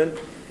were open.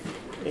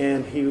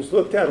 And he was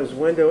looked out his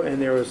window,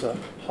 and there was a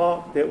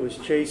hawk that was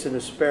chasing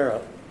a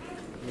sparrow.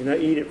 You know,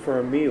 eat it for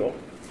a meal.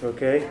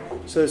 Okay?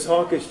 So this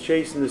hawk is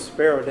chasing the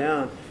sparrow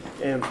down,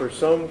 and for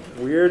some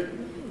weird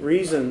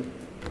reason,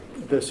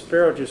 the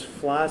sparrow just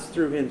flies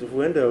through his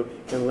window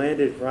and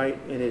landed right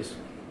in his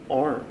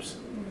arms.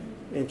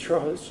 In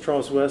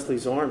Charles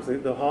Wesley's arms.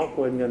 The hawk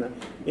wasn't going to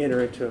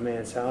enter into a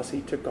man's house.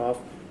 He took off,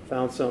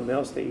 found something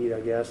else to eat,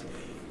 I guess.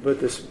 But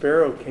the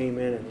sparrow came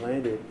in and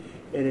landed,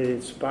 and it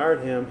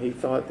inspired him. He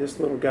thought, this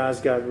little guy's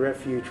got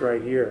refuge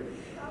right here.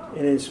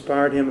 And it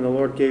inspired him, and the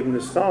Lord gave him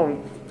the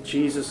song,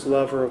 Jesus,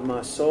 Lover of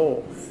My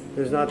Soul.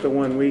 It's not the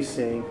one we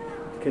sing,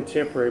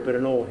 contemporary, but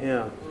an old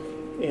hymn.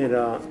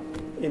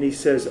 And he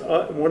says,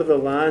 one of the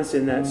lines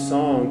in that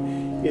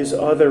song is,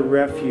 other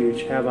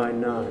refuge have I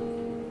none.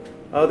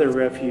 Other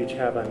refuge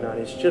have I none.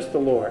 It's just the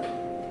Lord.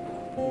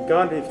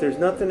 God, if there's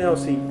nothing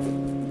else He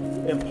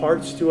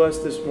imparts to us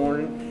this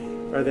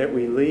morning, or that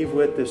we leave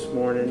with this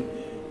morning,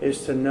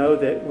 is to know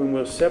that when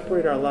we'll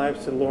separate our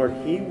lives to the Lord,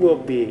 He will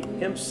be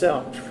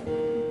Himself.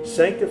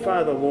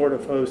 Sanctify the Lord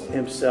of hosts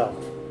Himself.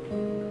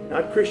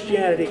 Not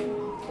Christianity,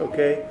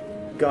 okay?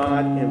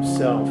 God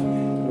Himself.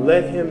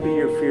 Let Him be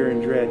your fear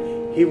and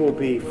dread. He will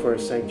be for a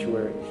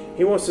sanctuary.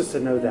 He wants us to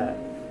know that.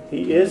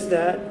 He is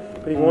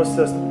that, but He wants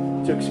us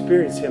to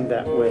experience Him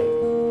that way.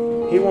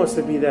 He wants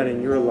to be that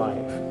in your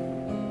life.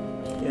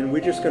 And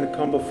we're just going to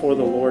come before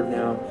the Lord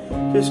now.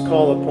 Just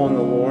call upon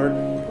the Lord.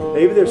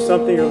 Maybe there's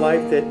something in your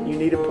life that you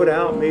need to put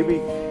out. Maybe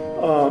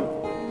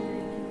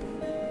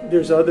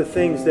there's other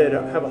things that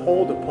have a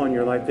hold upon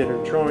your life that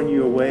are drawing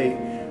you away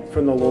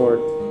from the Lord.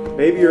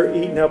 Maybe you're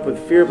eaten up with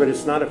fear, but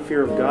it's not a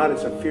fear of God.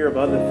 It's a fear of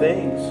other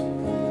things.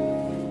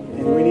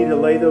 And we need to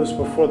lay those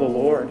before the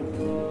Lord.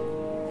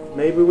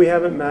 Maybe we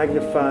haven't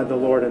magnified the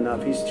Lord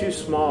enough. He's too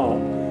small.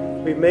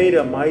 We've made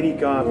a mighty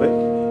God, but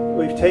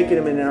we've taken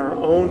Him in our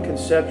own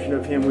conception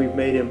of Him. We've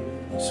made Him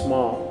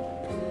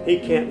small. He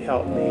can't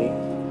help me.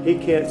 He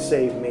can't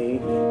save me.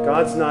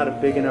 God's not a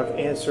big enough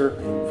answer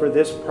for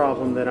this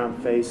problem that I'm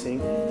facing.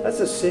 That's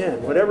a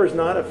sin. Whatever's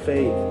not of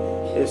faith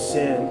is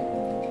sin.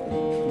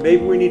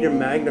 Maybe we need to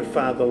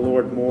magnify the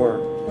Lord more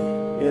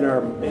in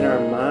our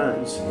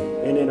minds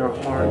and in our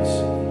hearts.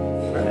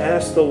 Or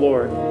ask the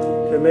Lord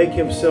to make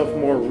Himself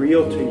more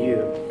real to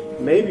you.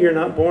 Maybe you're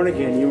not born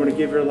again. You want to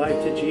give your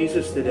life to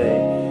Jesus today.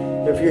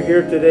 If you're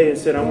here today and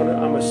said,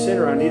 I'm a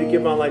sinner, I need to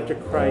give my life to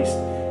Christ.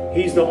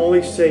 He's the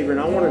only Savior, and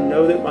I want to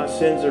know that my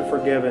sins are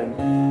forgiven,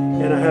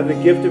 and I have the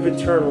gift of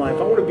eternal life.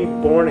 I want to be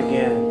born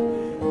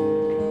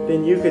again.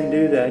 Then you can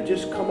do that.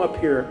 Just come up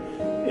here,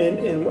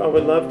 and I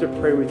would love to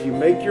pray with you.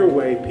 Make your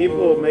way. People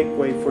will make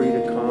way for you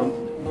to come.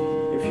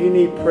 If you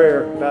need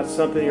prayer about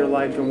something in your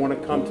life and want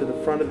to come to the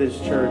front of this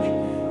church,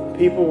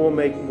 people will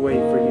make way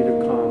for you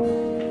to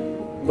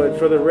come. But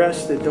for the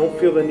rest that don't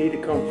feel the need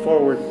to come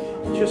forward,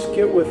 just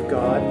get with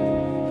God.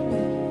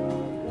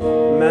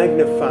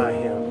 magnify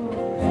Him.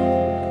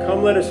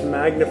 Come, let us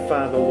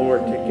magnify the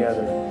Lord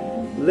together.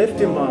 Lift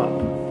Him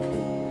up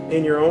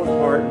in your own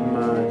heart and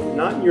mind,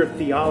 not in your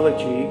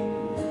theology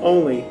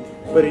only,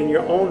 but in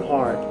your own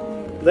heart.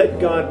 Let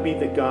God be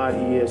the God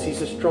He is.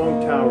 He's a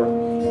strong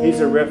tower. He's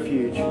a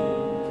refuge.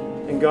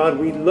 And God,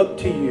 we look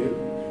to You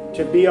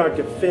to be our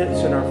defense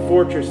and our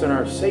fortress and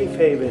our safe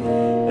haven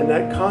and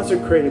that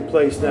consecrated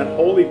place, that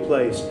holy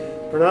place.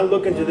 We're not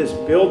looking to this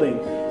building.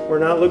 We're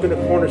not looking to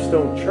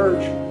Cornerstone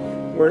Church.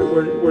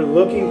 We're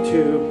looking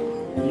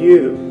to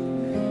You,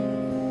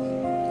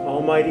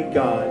 Almighty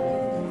God,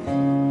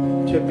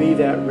 to be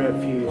that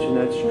refuge and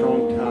that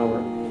strong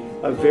tower,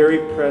 a very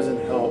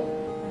present help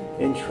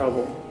in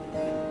trouble.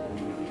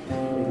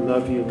 We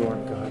love You,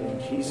 Lord God. In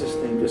Jesus'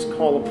 name, just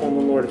call upon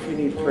the Lord. If you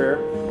need prayer,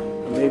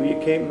 or maybe you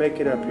can't make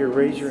it up here,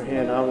 raise your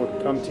hand. I will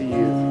come to you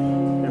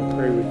and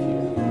pray with you.